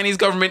the Chinese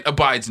government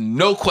abides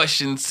no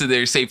questions to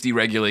their safety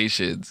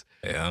regulations.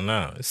 Hell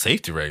no.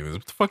 Safety regulations.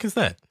 What the fuck is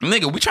that?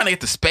 Nigga, we trying to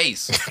get to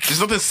space. There's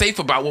nothing safe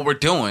about what we're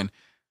doing.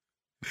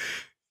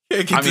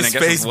 Can't get to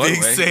space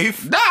being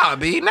safe. Nah,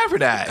 B, never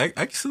that.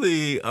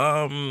 Actually,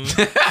 I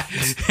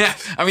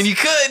mean, you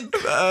could.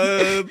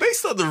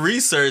 based on the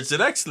research,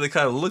 it actually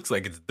kind of looks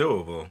like it's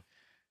doable.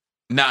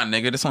 Nah,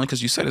 nigga, that's only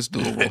because you said it's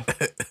doable.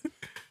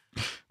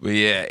 But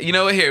yeah, you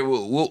know what? Here,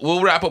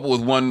 we'll wrap up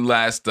with one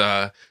last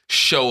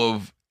show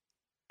of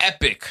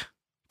epic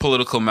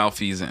political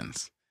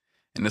malfeasance.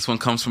 And this one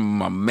comes from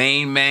my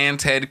main man,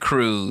 Ted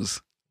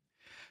Cruz.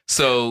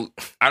 So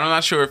I'm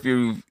not sure if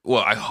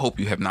I hope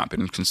you have not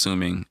been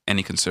consuming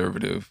any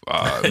conservative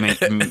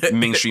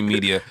mainstream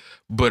media,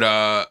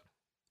 but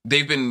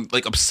they've been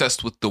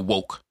obsessed with the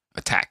woke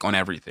attack on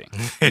everything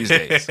these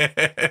days.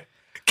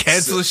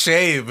 Cancel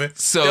shame.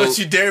 So don't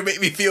you dare make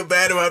me feel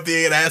bad about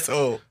being an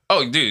asshole.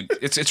 Oh, dude,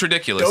 it's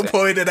ridiculous. Don't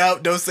point it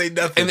out. Don't say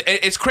nothing. And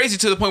it's crazy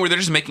to the point where they're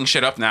just making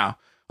shit up now.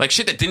 Like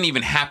shit that didn't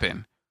even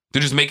happen.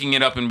 They're just making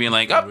it up and being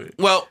like, oh,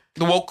 well,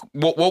 the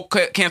woke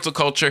cancel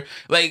culture,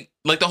 like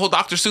the whole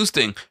Dr. Seuss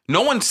thing.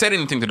 No one said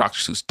anything to Dr.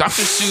 Seuss.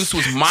 Dr. Seuss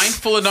was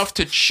mindful enough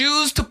to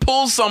choose to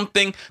pull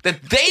something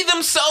that they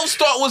themselves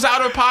thought was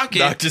out of pocket.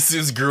 Dr.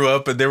 Seuss grew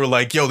up and they were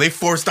like, yo, they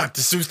forced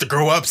Dr. Seuss to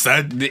grow up,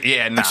 son.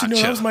 Yeah, nah, actually,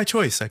 no, that was my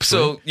choice, actually.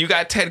 So you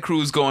got Ted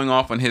Cruz going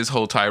off on his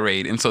whole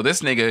tirade. And so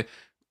this nigga,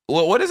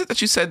 well, what is it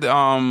that you said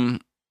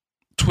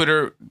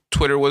Twitter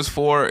was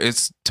for?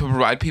 It's to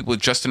provide people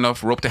with just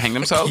enough rope to hang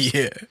themselves?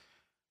 Yeah.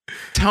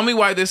 Tell me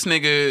why this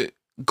nigga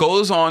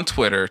goes on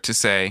Twitter to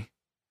say,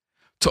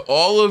 to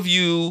all of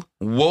you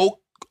woke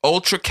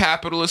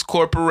ultra-capitalist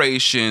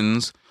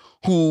corporations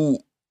who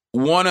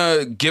want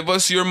to give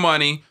us your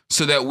money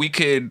so that we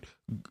can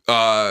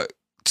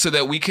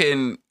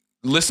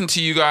listen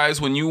to you guys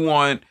when you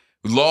want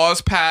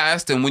laws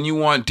passed and when you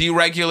want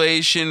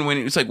deregulation, when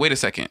it's like, wait a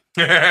second.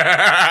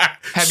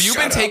 Have you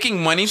been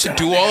taking money to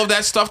do all of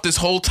that stuff this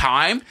whole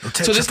time?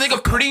 So this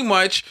nigga pretty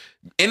much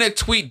in a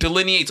tweet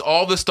delineates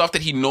all the stuff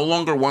that he no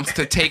longer wants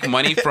to take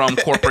money from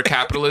corporate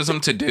capitalism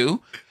to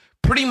do,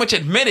 pretty much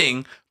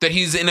admitting that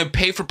he's in a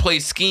pay-for-play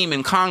scheme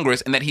in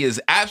Congress and that he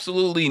is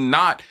absolutely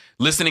not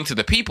listening to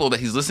the people, that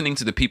he's listening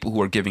to the people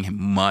who are giving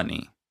him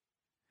money.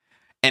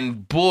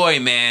 And boy,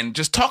 man,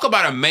 just talk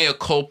about a mea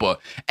culpa.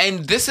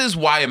 And this is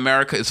why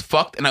America is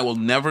fucked, and I will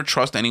never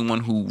trust anyone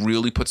who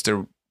really puts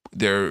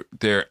their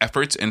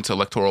efforts into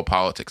electoral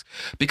politics.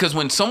 Because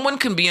when someone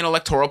can be in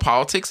electoral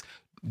politics,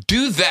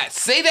 do that,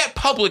 say that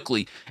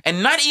publicly,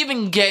 and not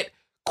even get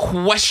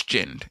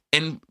questioned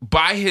and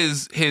by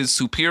his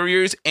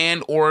superiors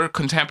and or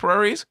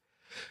contemporaries,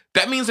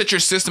 that means that your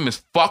system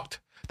is fucked.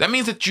 That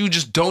means that you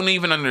just don't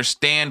even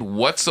understand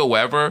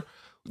whatsoever.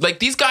 Like,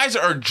 these guys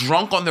are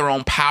drunk on their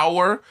own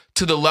power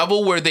to the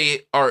level where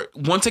they are,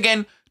 once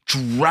again,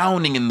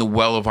 drowning in the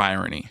well of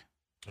irony.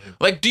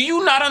 Like, do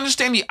you not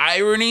understand the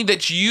irony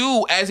that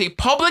you, as a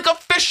public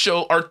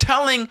official, are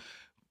telling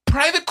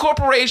private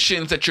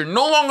corporations that you're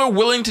no longer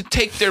willing to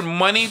take their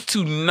money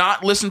to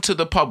not listen to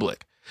the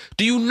public?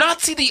 Do you not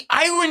see the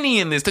irony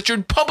in this, that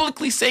you're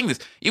publicly saying this,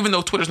 even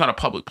though Twitter's not a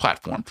public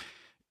platform?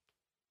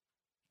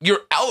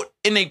 You're out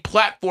in a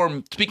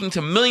platform speaking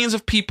to millions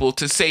of people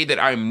to say that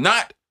I'm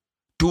not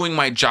doing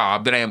my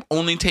job, that I am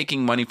only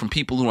taking money from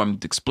people who I'm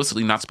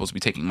explicitly not supposed to be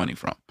taking money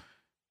from.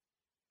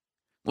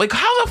 Like,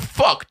 how the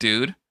fuck,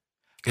 dude?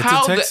 It's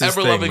how a Texas the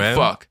ever-loving thing, man.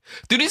 fuck?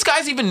 Do these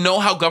guys even know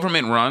how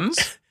government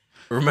runs?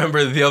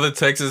 Remember the other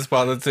Texas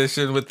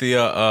politician with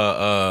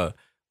the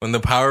when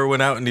the power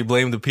went out and he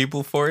blamed the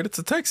people for it? It's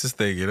a Texas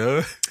thing, you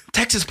know?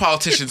 Texas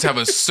politicians have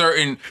a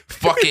certain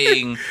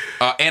fucking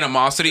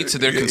animosity to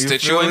their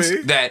constituents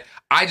that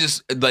I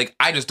just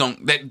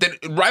don't, that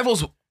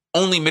rivals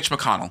only Mitch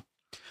McConnell.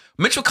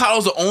 Mitch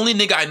McConnell's the only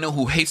nigga I know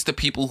who hates the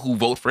people who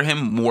vote for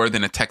him more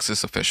than a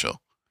Texas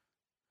official.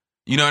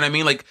 You know what I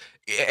mean? Like,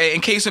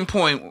 in case in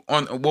point,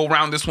 we'll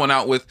round this one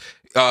out with,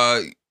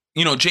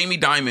 Jamie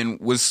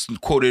Dimon was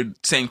quoted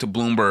saying to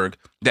Bloomberg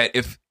that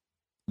if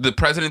the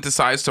president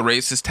decides to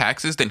raise his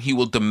taxes, then he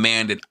will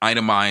demand an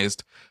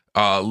itemized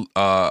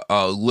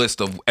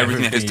list of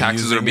everything that his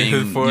taxes are being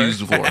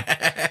used for.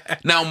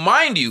 Now,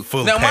 mind you,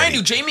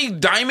 Jamie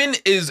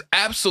Dimon is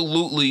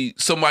absolutely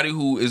somebody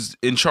who is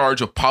in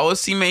charge of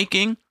policy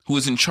making, who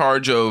is in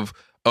charge of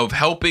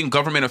helping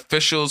government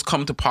officials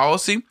come to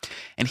policy,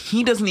 and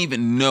he doesn't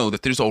even know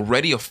that there's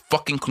already a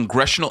fucking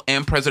congressional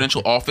and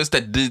presidential office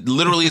that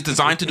literally is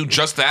designed to do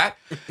just that.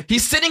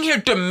 He's sitting here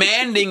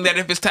demanding that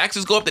if his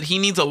taxes go up, that he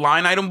needs a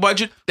line item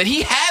budget that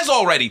he has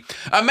already.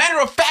 A matter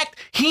of fact,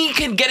 he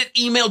can get it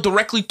emailed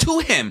directly to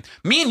him.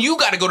 Me and you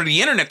got to go to the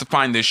internet to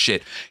find this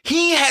shit.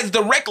 He has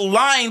direct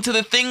line to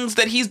the things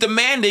that he's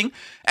demanding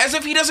as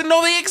if he doesn't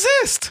know they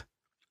exist.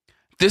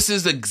 This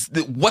is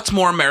what's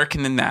more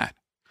American than that?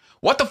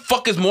 What the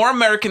fuck is more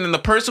American than the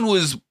person who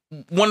is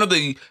one of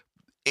the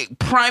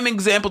prime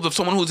examples of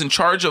someone who's in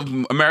charge of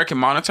American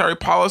monetary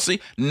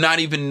policy, not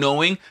even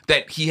knowing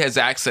that he has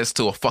access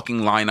to a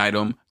fucking line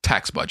item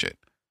tax budget?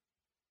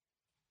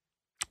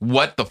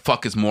 What the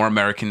fuck is more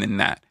American than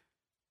that?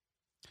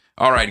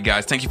 All right,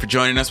 guys, thank you for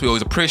joining us. We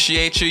always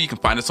appreciate you. You can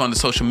find us on the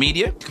social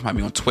media. You can find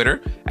me on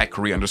Twitter at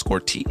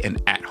Korea_T and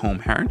at Home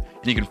Heron.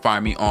 And you can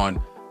find me on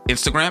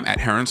Instagram at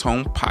Heron's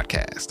Home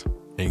Podcast.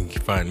 And you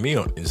can find me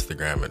on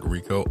Instagram at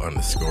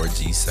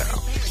Rico_G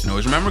Sound. And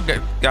always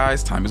remember,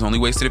 guys, time is only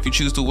wasted if you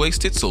choose to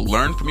waste it. So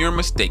learn from your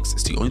mistakes.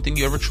 It's the only thing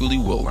you ever truly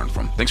will learn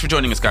from. Thanks for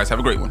joining us, guys. Have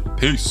a great one.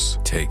 Peace.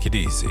 Take it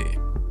easy.